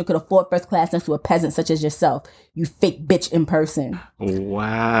 2 children could afford first class next to a peasant such as yourself. You fake bitch in person.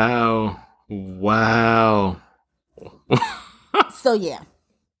 Wow. So yeah.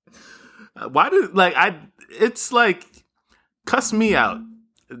 Why did it's like, cuss me out.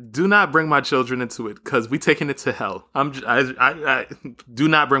 Do not bring my children into it because we taking it to hell. I do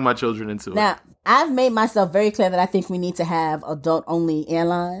not bring my children into it. Now, I've made myself very clear that I think we need to have adult-only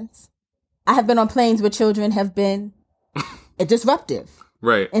airlines. I have been on planes where children have been disruptive.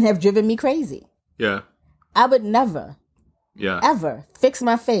 Right. And have driven me crazy. Yeah. I would never, ever fix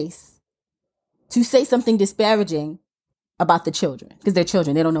my face to say something disparaging about the children. Because they're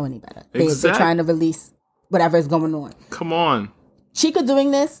children. They don't know any better. They're trying to release whatever is going on. Come on. Chica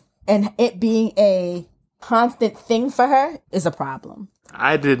doing this and it being a constant thing for her is a problem.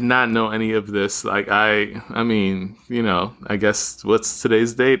 I did not know any of this. I mean, I guess what's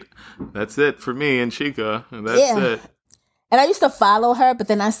today's date? That's it for me and Chica. That's it. And I used to follow her, but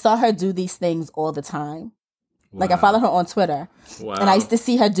then I saw her do these things all the time. Wow. Like I follow her on Twitter. Wow. And I used to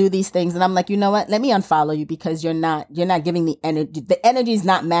see her do these things and I'm like, you know what? Let me unfollow you because you're not giving the energy. The energy is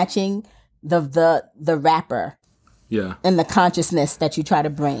not matching the rapper. Yeah. And the consciousness that you try to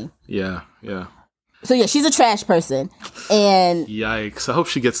bring. Yeah. So yeah, she's a trash person. And yikes. I hope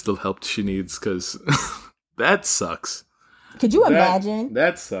she gets the help she needs because that sucks. Could you imagine?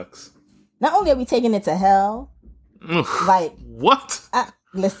 That sucks. Not only are we taking it to hell, like what?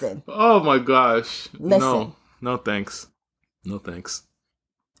 Listen. Oh my gosh. Listen. No thanks. No thanks.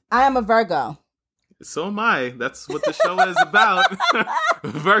 I am a Virgo. So am I. That's what the show is about.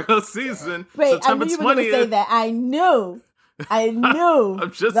 Virgo season. Wait, September I knew you were going to say that. I knew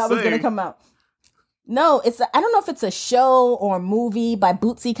I'm just that was going to come out. No, I don't know if it's a show or a movie by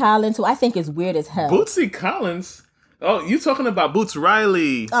Bootsy Collins, who I think is weird as hell. Bootsy Collins? Oh, you talking about Boots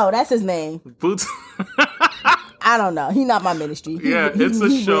Riley. Oh, that's his name. Boots. I don't know. He's not my ministry. It's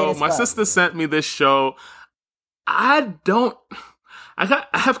a show. My sister sent me this show. I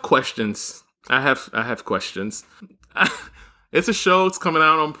have questions. I have questions. It's a show. It's coming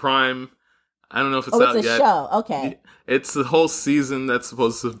out on Prime. I don't know if it's out yet. It's a show. Okay. It's the whole season that's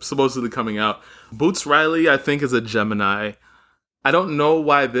supposedly coming out. Boots Riley, I think, is a Gemini. I don't know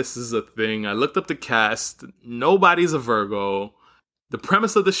why this is a thing. I looked up the cast. Nobody's a Virgo. The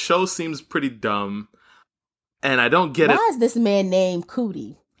premise of the show seems pretty dumb. And I don't get it. Why is this man named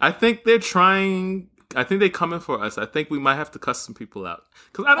Cootie? I think they're coming for us. I think we might have to cuss some people out.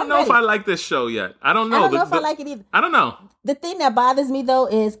 Because I don't know if I like this show yet. I don't know. I don't know if I like it either. I don't know. The thing that bothers me, though,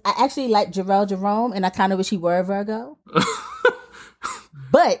 is I actually like Jarrell Jerome, and I kind of wish he were a Virgo.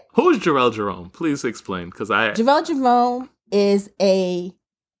 But who's Jarrell Jerome? Please explain. Jarrell Jerome is a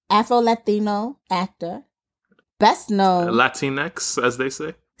Afro-Latino actor. Best known... Latinx, as they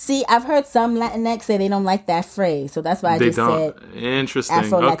say. See, I've heard some Latinx say they don't like that phrase, so that's why I said interesting.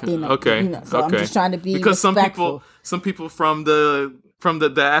 Afro-Latino. Okay. I'm just trying to be because respectful. some people from the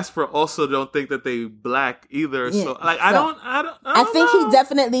diaspora also don't think that they black either. Yeah. So I think he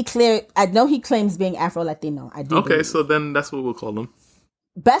definitely cleared. I know he claims being Afro-Latino. I do. Okay, so then that's what we'll call him.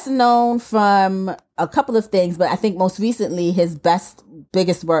 Best known from a couple of things, but I think most recently his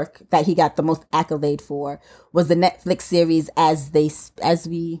biggest work that he got the most accolade for was the Netflix series As They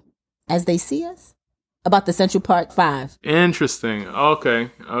See Us, about the Central Park Five. Interesting. Okay.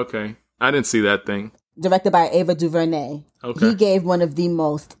 I didn't see that thing. Directed by Ava DuVernay. Okay. He gave one of the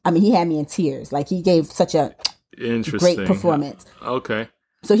most. I mean, he had me in tears. Like he gave such a great performance. Okay.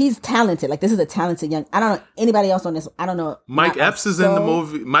 So he's talented. Like this is a talented young. I don't know anybody else on this. I don't know. Mike Epps is in the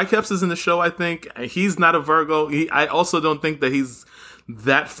movie. Mike Epps is in the show. I think he's not a Virgo. I also don't think that he's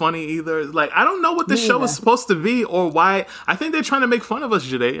that funny either. Like I don't know what this show is supposed to be or why. I think they're trying to make fun of us,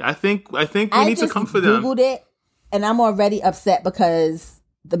 Jade. I think we need to come for them. I Googled it, and I'm already upset because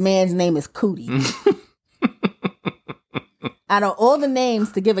the man's name is Cootie. Out of all the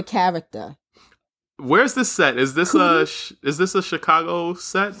names to give a character. Where's this set? Is this a Chicago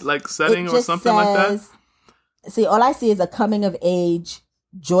set, like setting or something like that? See, all I see is a coming of age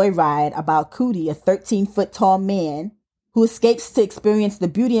joyride about Cootie, a 13-foot tall man who escapes to experience the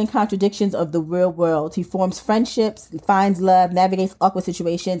beauty and contradictions of the real world. He forms friendships, finds love, navigates awkward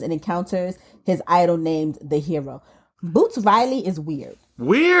situations, and encounters his idol named the Hero. Boots Riley is weird.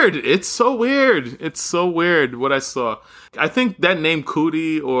 Weird. It's so weird. It's so weird what I saw. I think that name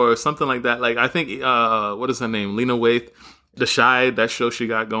Cootie or something like that. Like, I think, what is her name? Lena Waithe, The Shy, that show she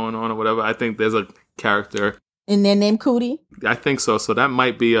got going on or whatever. I think there's a character in their name Cootie? I think so. So that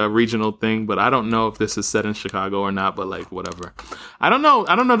might be a regional thing, but I don't know if this is set in Chicago or not, but like, whatever. I don't know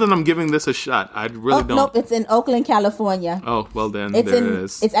that I'm giving this a shot. I really don't. Nope, it's in Oakland, California. Oh, well then, there it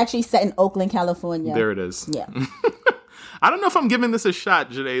is. It's actually set in Oakland, California. There it is. Yeah. I don't know if I'm giving this a shot,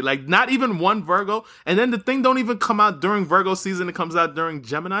 Janae. Like, not even one Virgo. And then the thing don't even come out during Virgo season. It comes out during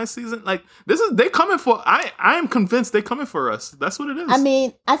Gemini season. Like, they coming for, I am convinced they coming for us. That's what it is. I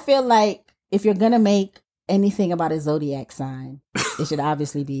mean, I feel like if you're going to make anything about a zodiac sign, it should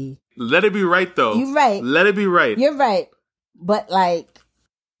obviously be. Let it be right, though. You're right. Let it be right. You're right. But, like,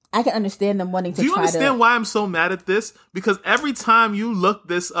 I can understand them wanting to Do you understand why I'm so mad at this? Because every time you look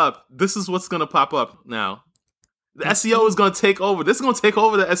this up, this is what's going to pop up now. The SEO is going to take over. This is going to take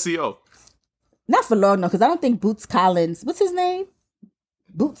over the SEO. Not for long, though, because I don't think Boots Collins... What's his name?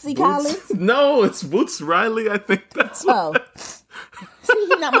 Bootsy Collins? No, it's Boots Riley. I think that's what... Oh. See,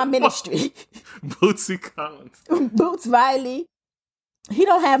 he's not my ministry. Bootsy Collins. Boots Riley. He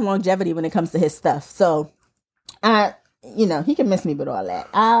don't have longevity when it comes to his stuff. So, he can miss me with all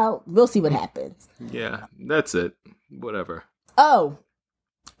that. We'll see what happens. Yeah, that's it. Whatever. Oh,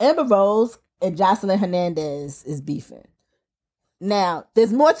 Amber Rose and Jocelyn Hernandez is beefing. Now,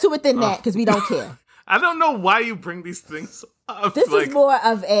 there's more to it than that because we don't care. I don't know why you bring these things up. This is more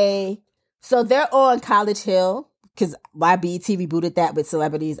of so they're on College Hill because why BET rebooted that with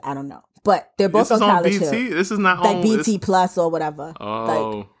celebrities, I don't know. But they're both on College Hill. This is not like BET Plus or whatever.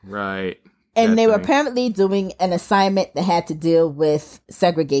 Oh, right. And they were apparently doing an assignment that had to deal with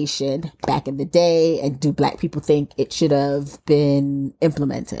segregation back in the day. And do black people think it should have been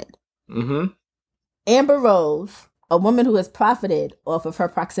implemented? Mm-hmm. Amber Rose, a woman who has profited off of her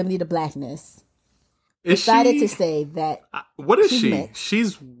proximity to blackness, decided to say that. What is she? Mixed.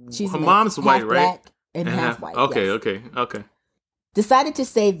 She's her mom's white, right? Black and half white. Okay, yes. okay. Decided to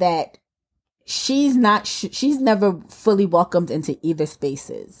say that she's not. She's never fully welcomed into either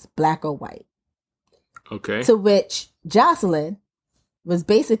spaces, black or white. Okay. To which Jocelyn was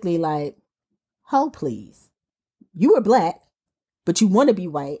basically like, "Oh, please, you were black. But you want to be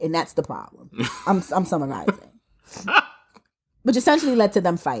white, and that's the problem." I'm summarizing. Which essentially led to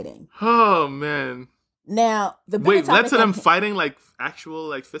them fighting. Oh, man. Now, led to them fighting, like, actual,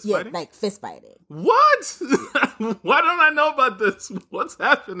 like, fist fighting? Yeah, like, fist fighting. What? Why don't I know about this? What's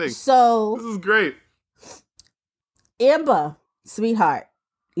happening? So... This is great. Amber, sweetheart,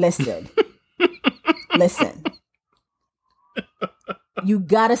 listen. Listen. You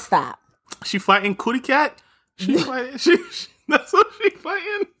gotta stop. She fighting Cootie Cat? She fighting... That's what she's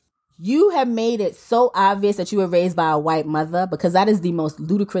fighting. You have made it so obvious that you were raised by a white mother because that is the most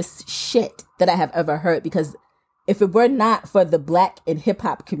ludicrous shit that I have ever heard. Because if it were not for the black and hip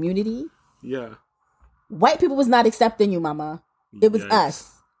hop community, white people was not accepting you, mama. It was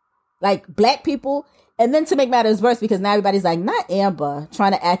us, like black people. And then to make matters worse, because now everybody's like, not Amber,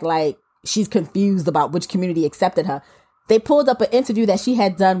 trying to act like she's confused about which community accepted her. They pulled up an interview that she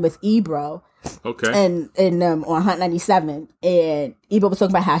had done with Ebro. Okay. And on Hot 97, and Ebro was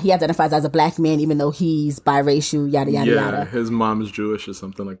talking about how he identifies as a black man, even though he's biracial, yada yada yada. Yeah, his mom is Jewish or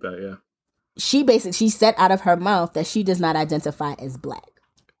something like that. Yeah. She said out of her mouth that she does not identify as black.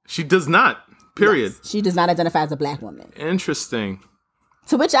 She does not. Period. Yes, she does not identify as a black woman. Interesting.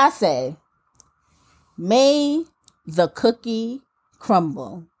 To which I say, may the cookie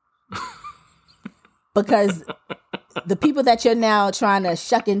crumble, because the people that you're now trying to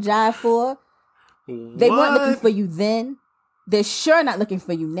shuck and jive for. They weren't looking for you then. They're sure not looking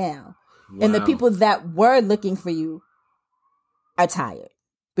for you now. Wow. And the people that were looking for you are tired.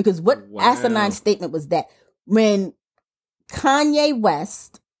 Because what asinine statement was that? When Kanye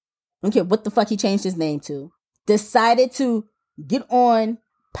West, I don't care what the fuck he changed his name to, decided to get on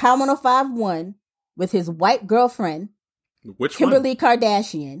Power 105.1 with his white girlfriend, Kimberly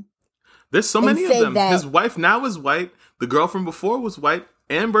Kardashian. There's so many of them. His wife now is white. The girlfriend before was white.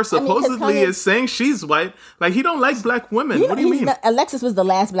 Amber supposedly is saying she's white. Like, he don't like black women. What do you mean? Alexis was the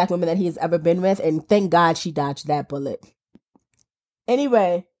last black woman that he has ever been with, and thank God she dodged that bullet.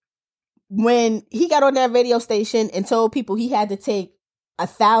 Anyway, when he got on that radio station and told people he had to take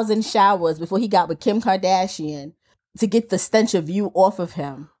 1,000 showers before he got with Kim Kardashian to get the stench of you off of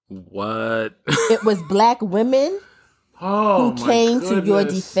him. What? It was black women who came to your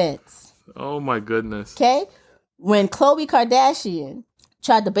defense. Oh my goodness. Okay? When Khloe Kardashian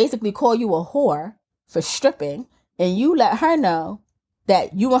tried to basically call you a whore for stripping, and you let her know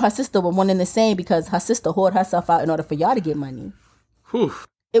that you and her sister were one and the same because her sister whored herself out in order for y'all to get money. Whew.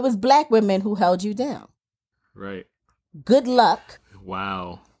 It was black women who held you down. Right. Good luck.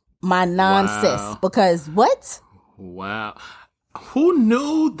 Wow. My non-cis. Because what? Wow. Who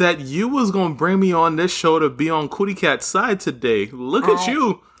knew that you was going to bring me on this show to be on Cootie Cat's side today? Look at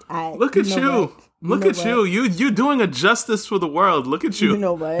you. Look at you. Look at you. You're doing a justice for the world. Look at you. You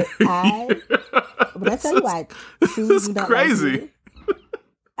know what? When I tell you, I truly do not crazy. like you.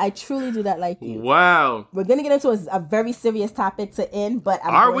 I truly do not like you. Wow. We're going to get into a very serious topic to end, but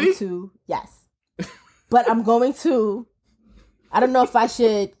yes. But I'm going to, I don't know if I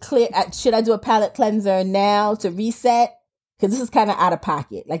should should I do a palate cleanser now to reset? Because this is kind of out of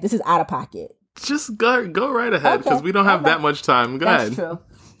pocket. Like, this is out of pocket. Just go right ahead, because we don't have that much time. Go ahead. That's true.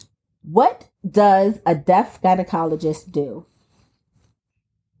 What does a deaf gynecologist do?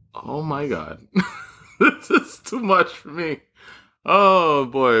 Oh my God. This is too much for me. Oh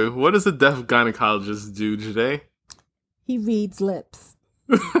boy. What does a deaf gynecologist do today? He reads lips.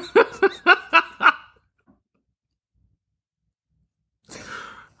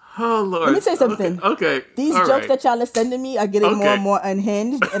 Oh Lord. Let me say something. Okay. These jokes that y'all are sending me are getting more and more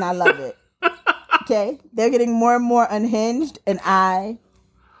unhinged, and I love it. Okay? They're getting more and more unhinged, and I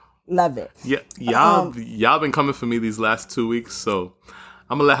love it. Yeah, y'all been coming for me these last 2 weeks, so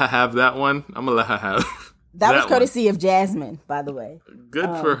I'm gonna let her have that one. I'm gonna let her have that was courtesy of Jasmine, by the way. Good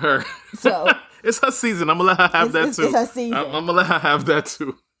for her. So it's her season. I'm gonna let her have that too. It's her season. I'm gonna let her have that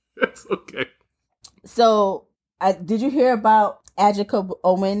too. It's okay. So, did you hear about Adjika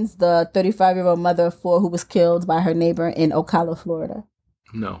Owens, the 35-year-old mother of 4 who was killed by her neighbor in Ocala, Florida?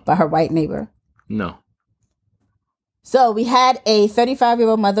 No. By her white neighbor? No. So we had a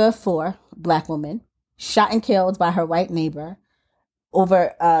 35-year-old mother of 4, black woman, shot and killed by her white neighbor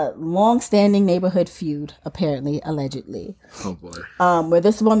over a long-standing neighborhood feud, apparently, allegedly. Oh, boy. Where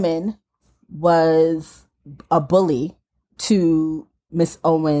this woman was a bully to Miss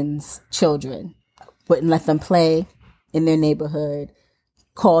Owens' children. Wouldn't let them play in their neighborhood.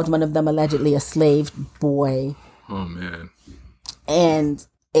 Called one of them allegedly a slave boy. Oh, man. And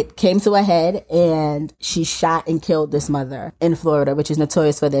it came to a head, and she shot and killed this mother in Florida, which is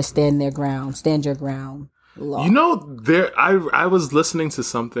notorious for their stand your ground law. You know, I was listening to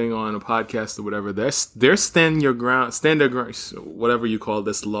something on a podcast or whatever. Their stand your ground, whatever you call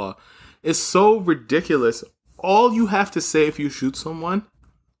this law, is so ridiculous. All you have to say if you shoot someone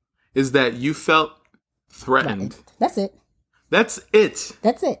is that you felt threatened. That's it. That's it.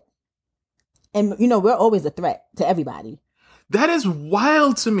 That's it. And, you know, we're always a threat to everybody. That is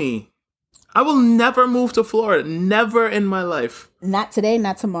wild to me. I will never move to Florida. Never in my life. Not today,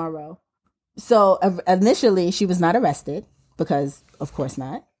 not tomorrow. So initially, she was not arrested because, of course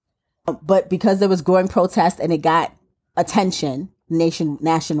not. But because there was growing protest and it got attention,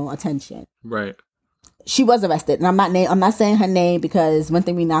 national attention. Right. She was arrested. And I'm not saying her name because one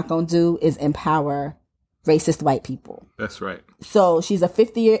thing we're not going to do is empower racist white people. That's right. So she's a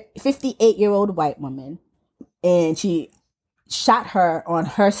 58-year-old white woman, and she shot her on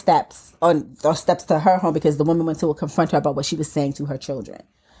her steps to her home because the woman went to confront her about what she was saying to her children.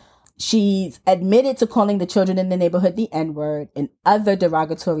 She's admitted to calling the children in the neighborhood the N-word and other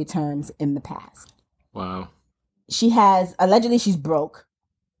derogatory terms in the past. Wow. Allegedly she's broke.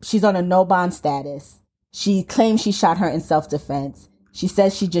 She's on a no bond status. She claims she shot her in self-defense. She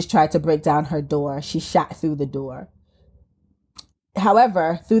says she just tried to break down her door. She shot through the door.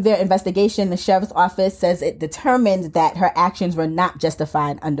 However, through their investigation, the sheriff's office says it determined that her actions were not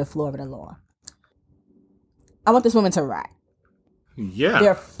justified under Florida law. I want this woman to rot. Yeah.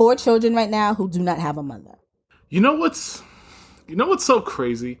 There are 4 children right now who do not have a mother. You know what's so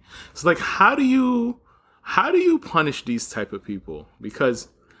crazy? It's like, how do you punish these type of people? Because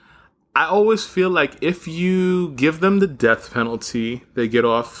I always feel like if you give them the death penalty, they get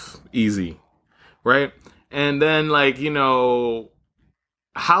off easy, right? And then, like, you know,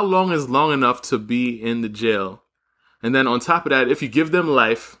 how long is long enough to be in the jail? And then on top of that, if you give them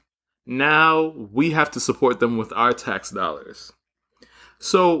life, now we have to support them with our tax dollars.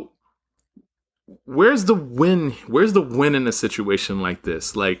 So where's the win? Where's the win in a situation like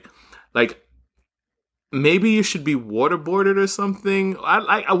this? Like maybe you should be waterboarded or something.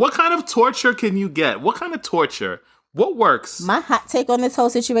 What kind of torture can you get? What kind of torture What works? My hot take on this whole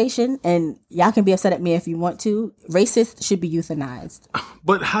situation, and y'all can be upset at me if you want to, racists should be euthanized.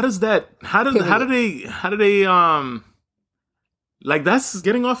 But how do they like, that's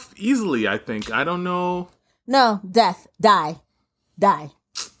getting off easily, I think. I don't know. No, death, die. I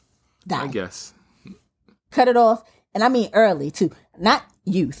guess. Cut it off. And I mean early too. Not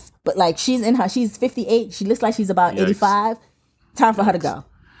youth, but like she's 58. She looks like she's about 85. Time for her to go.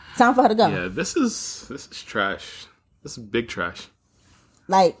 Yeah, this is trash. This is big trash.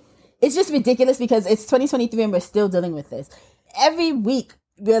 Like, it's just ridiculous because it's 2023 and we're still dealing with this. Every week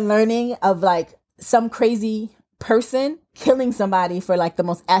we're learning of like some crazy person killing somebody for like the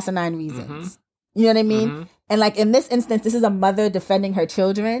most asinine reasons. Mm-hmm. You know what I mean? Mm-hmm. And like in this instance, this is a mother defending her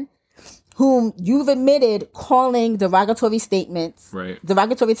children whom you've admitted calling derogatory statements,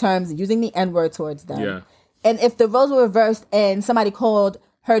 derogatory terms, using the N-word towards them. Yeah. And if the roles were reversed and somebody called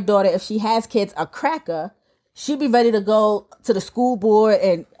her daughter, if she has kids, a cracker, she'd be ready to go to the school board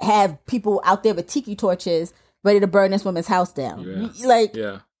and have people out there with tiki torches ready to burn this woman's house down.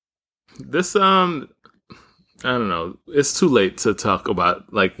 Yeah. This, I don't know. It's too late to talk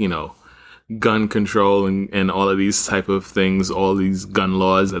about, like, you know, gun control and all of these type of things, all these gun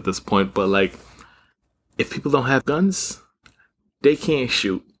laws at this point. But, like, if people don't have guns, they can't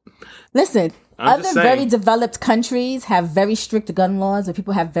shoot. Listen, other very developed countries have very strict gun laws where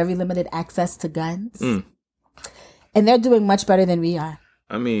people have very limited access to guns. Mm. And they're doing much better than we are.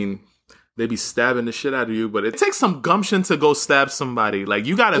 I mean, they be stabbing the shit out of you, but it takes some gumption to go stab somebody. Like,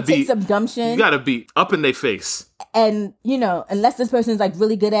 you gotta be... It takes some gumption. You gotta be up in their face. And, you know, unless this person's, like,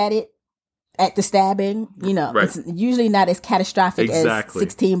 really good at it, at the stabbing, you know, it's usually not as catastrophic as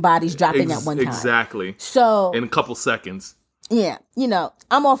 16 bodies dropping at one time. Exactly. So... In a couple seconds. Yeah, you know,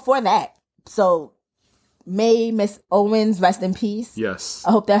 I'm all for that. So... May Miss Owens rest in peace. Yes.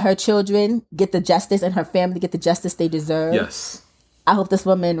 I hope that her children get the justice and her family get the justice they deserve. Yes. I hope this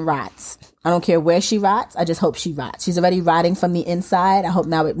woman rots. I don't care where she rots. I just hope she rots. She's already rotting from the inside. I hope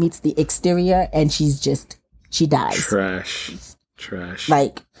now it meets the exterior and she dies. Trash.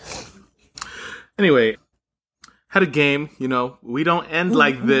 Like. Anyway, had a game, you know. We don't end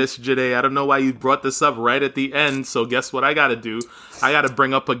like this, Jade. I don't know why you brought this up right at the end. So guess what I got to do? I got to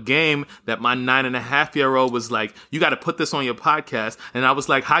bring up a game that my 9.5-year-old was like, you got to put this on your podcast. And I was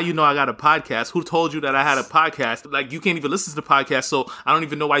like, how you know I got a podcast? Who told you that I had a podcast? Like, you can't even listen to the podcast. So I don't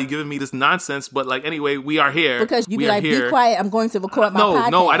even know why you're giving me this nonsense. But like, anyway, we are here. Because you be like, be quiet. I'm going to record my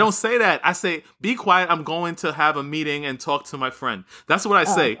podcast. No, I don't say that. I say, be quiet. I'm going to have a meeting and talk to my friend. That's what I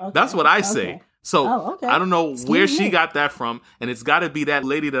say. Okay. That's what I say. So I don't know where she got that from. And it's got to be that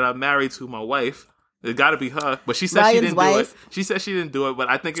lady that I married to, my wife. It got to be her. But she said she didn't do it. She said she didn't do it, but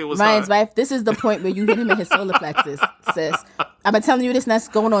I think it was Ryan's wife. This is the point where you hit him in his solar plexus, sis. I've been telling you this, and that's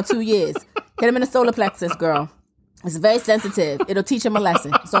going on 2 years. Hit him in the solar plexus, girl. It's very sensitive. It'll teach him a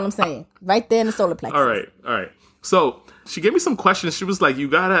lesson. That's all I'm saying. Right there in the solar plexus. All right. So she gave me some questions. She was like, you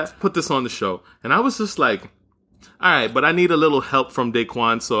got to put this on the show. And I was just like, all right, but I need a little help from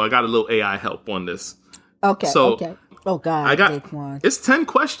Daquan, so I got a little AI help on this. Okay. Oh, God, Daquan. It's 10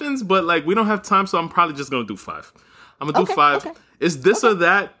 questions, but, like, we don't have time, so I'm probably just going to do 5. I'm going to do 5. Okay. Is this or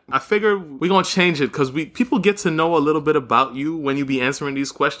that? I figure we're going to change it because people get to know a little bit about you when you be answering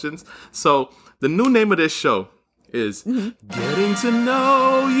these questions. So the new name of this show is Getting to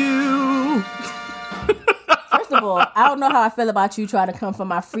Know You. First of all, I don't know how I feel about you trying to come for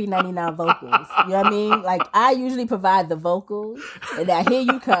my free 99 vocals. You know what I mean? Like, I usually provide the vocals, and now here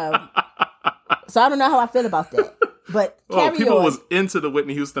you come. So I don't know how I feel about that. But people was into the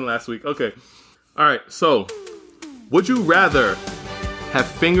Whitney Houston last week. Okay. All right. So, would you rather have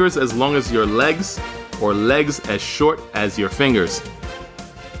fingers as long as your legs or legs as short as your fingers?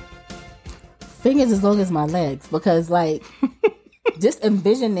 Fingers as long as my legs. Because, like, just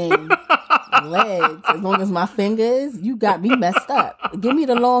envisioning legs as long as my fingers, you got me messed up. Give me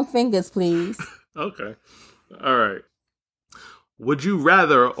the long fingers, please. Okay. All right. Would you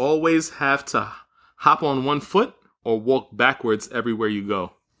rather always have to hop on one foot or walk backwards everywhere you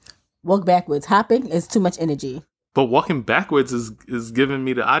go? Walk backwards. Hopping is too much energy. But walking backwards is giving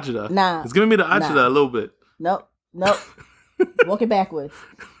me the agita. Nah. It's giving me the agita a little bit. Nope. Walking backwards.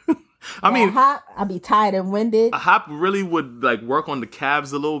 I mean, hop, I'll be tired and winded. A hop really would like work on the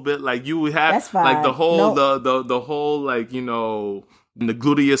calves a little bit. Like you would have like the whole the whole like, you know, the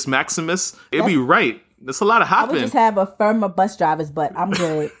gluteus maximus. It'd be right. There's a lot of hopping. I would just have a firmer bus driver's butt. I'm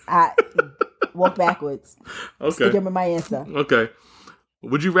good. I walk backwards. Okay. Stick him in my answer. Okay.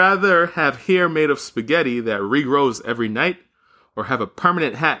 Would you rather have hair made of spaghetti that regrows every night or have a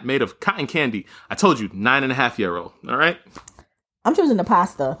permanent hat made of cotton candy? I told you, 9.5-year-old. All right? I'm choosing the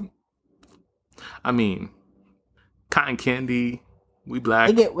pasta. I mean, cotton candy. We black.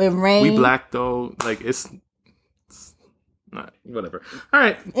 It get with rain. We black though. Like it's not whatever. All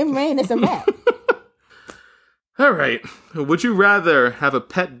right. In rain, it's a wrap. All right. Would you rather have a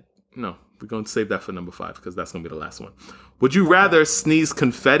pet? No, we're going to save that for number 5 because that's going to be the last one. Would you rather sneeze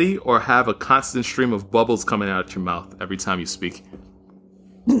confetti or have a constant stream of bubbles coming out your mouth every time you speak?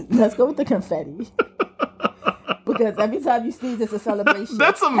 Let's go with the confetti. Because every time you sneeze, it's a celebration.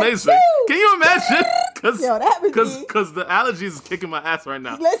 That's amazing. Can you imagine? Because the allergies is kicking my ass right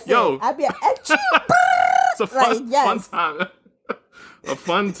now. Listen, I'd be it's a fun time. A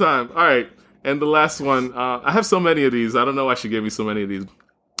fun time. All right. And the last one. I have so many of these. I don't know why she gave me so many of these.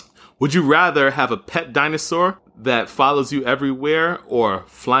 Would you rather have a pet dinosaur that follows you everywhere or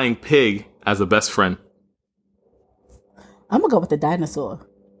flying pig as a best friend? I'm going to go with the dinosaur.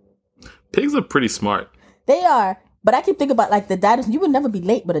 Pigs are pretty smart. They are. But I keep thinking about like the dinosaur. You would never be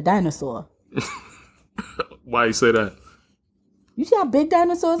late with a dinosaur. Why you say that? You see how big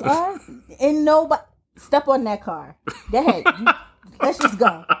dinosaurs are? And nobody... Step on that car. Go ahead. Let's just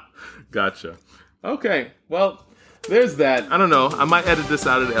go. Gotcha. Okay. Well, there's that. I don't know. I might edit this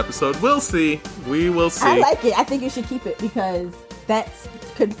out of the episode. We'll see. We will see. I like it. I think you should keep it because that's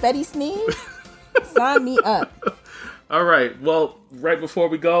confetti sneeze. Sign me up. All right. Well, right before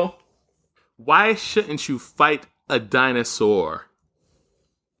we go, why shouldn't you fight a dinosaur?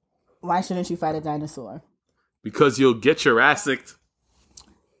 Why shouldn't you fight a dinosaur? Because you'll get your ass kicked.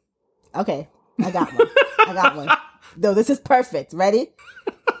 Okay. I got one. No, this is perfect. Ready?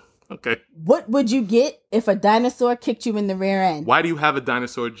 Okay. What would you get if a dinosaur kicked you in the rear end? Why do you have a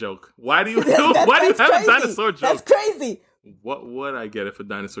dinosaur joke? Why do you have a dinosaur joke? That's crazy. What would I get if a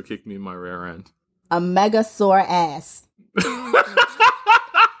dinosaur kicked me in my rear end? A mega sore ass.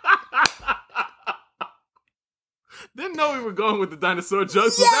 Didn't know we were going with the dinosaur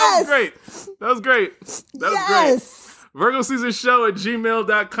jokes. Yes! That was great. That was great.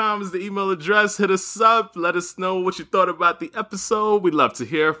 VirgoSeasonShow@gmail.com is the email address. Hit us up. Let us know what you thought about the episode. We'd love to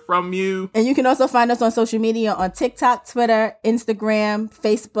hear from you. And you can also find us on social media on TikTok, Twitter, Instagram,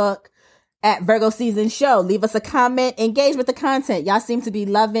 Facebook at Virgo Season Show. Leave us a comment. Engage with the content. Y'all seem to be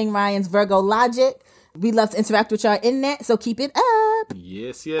loving Ryan's Virgo logic. We love to interact with y'all in that, so keep it up.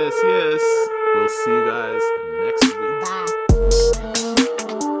 Yes. We'll see you guys next week. Bye.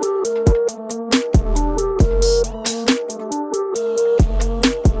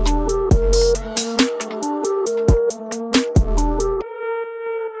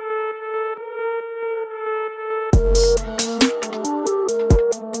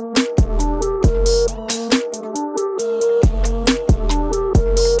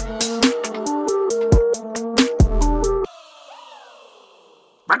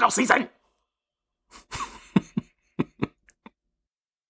 Virgo season!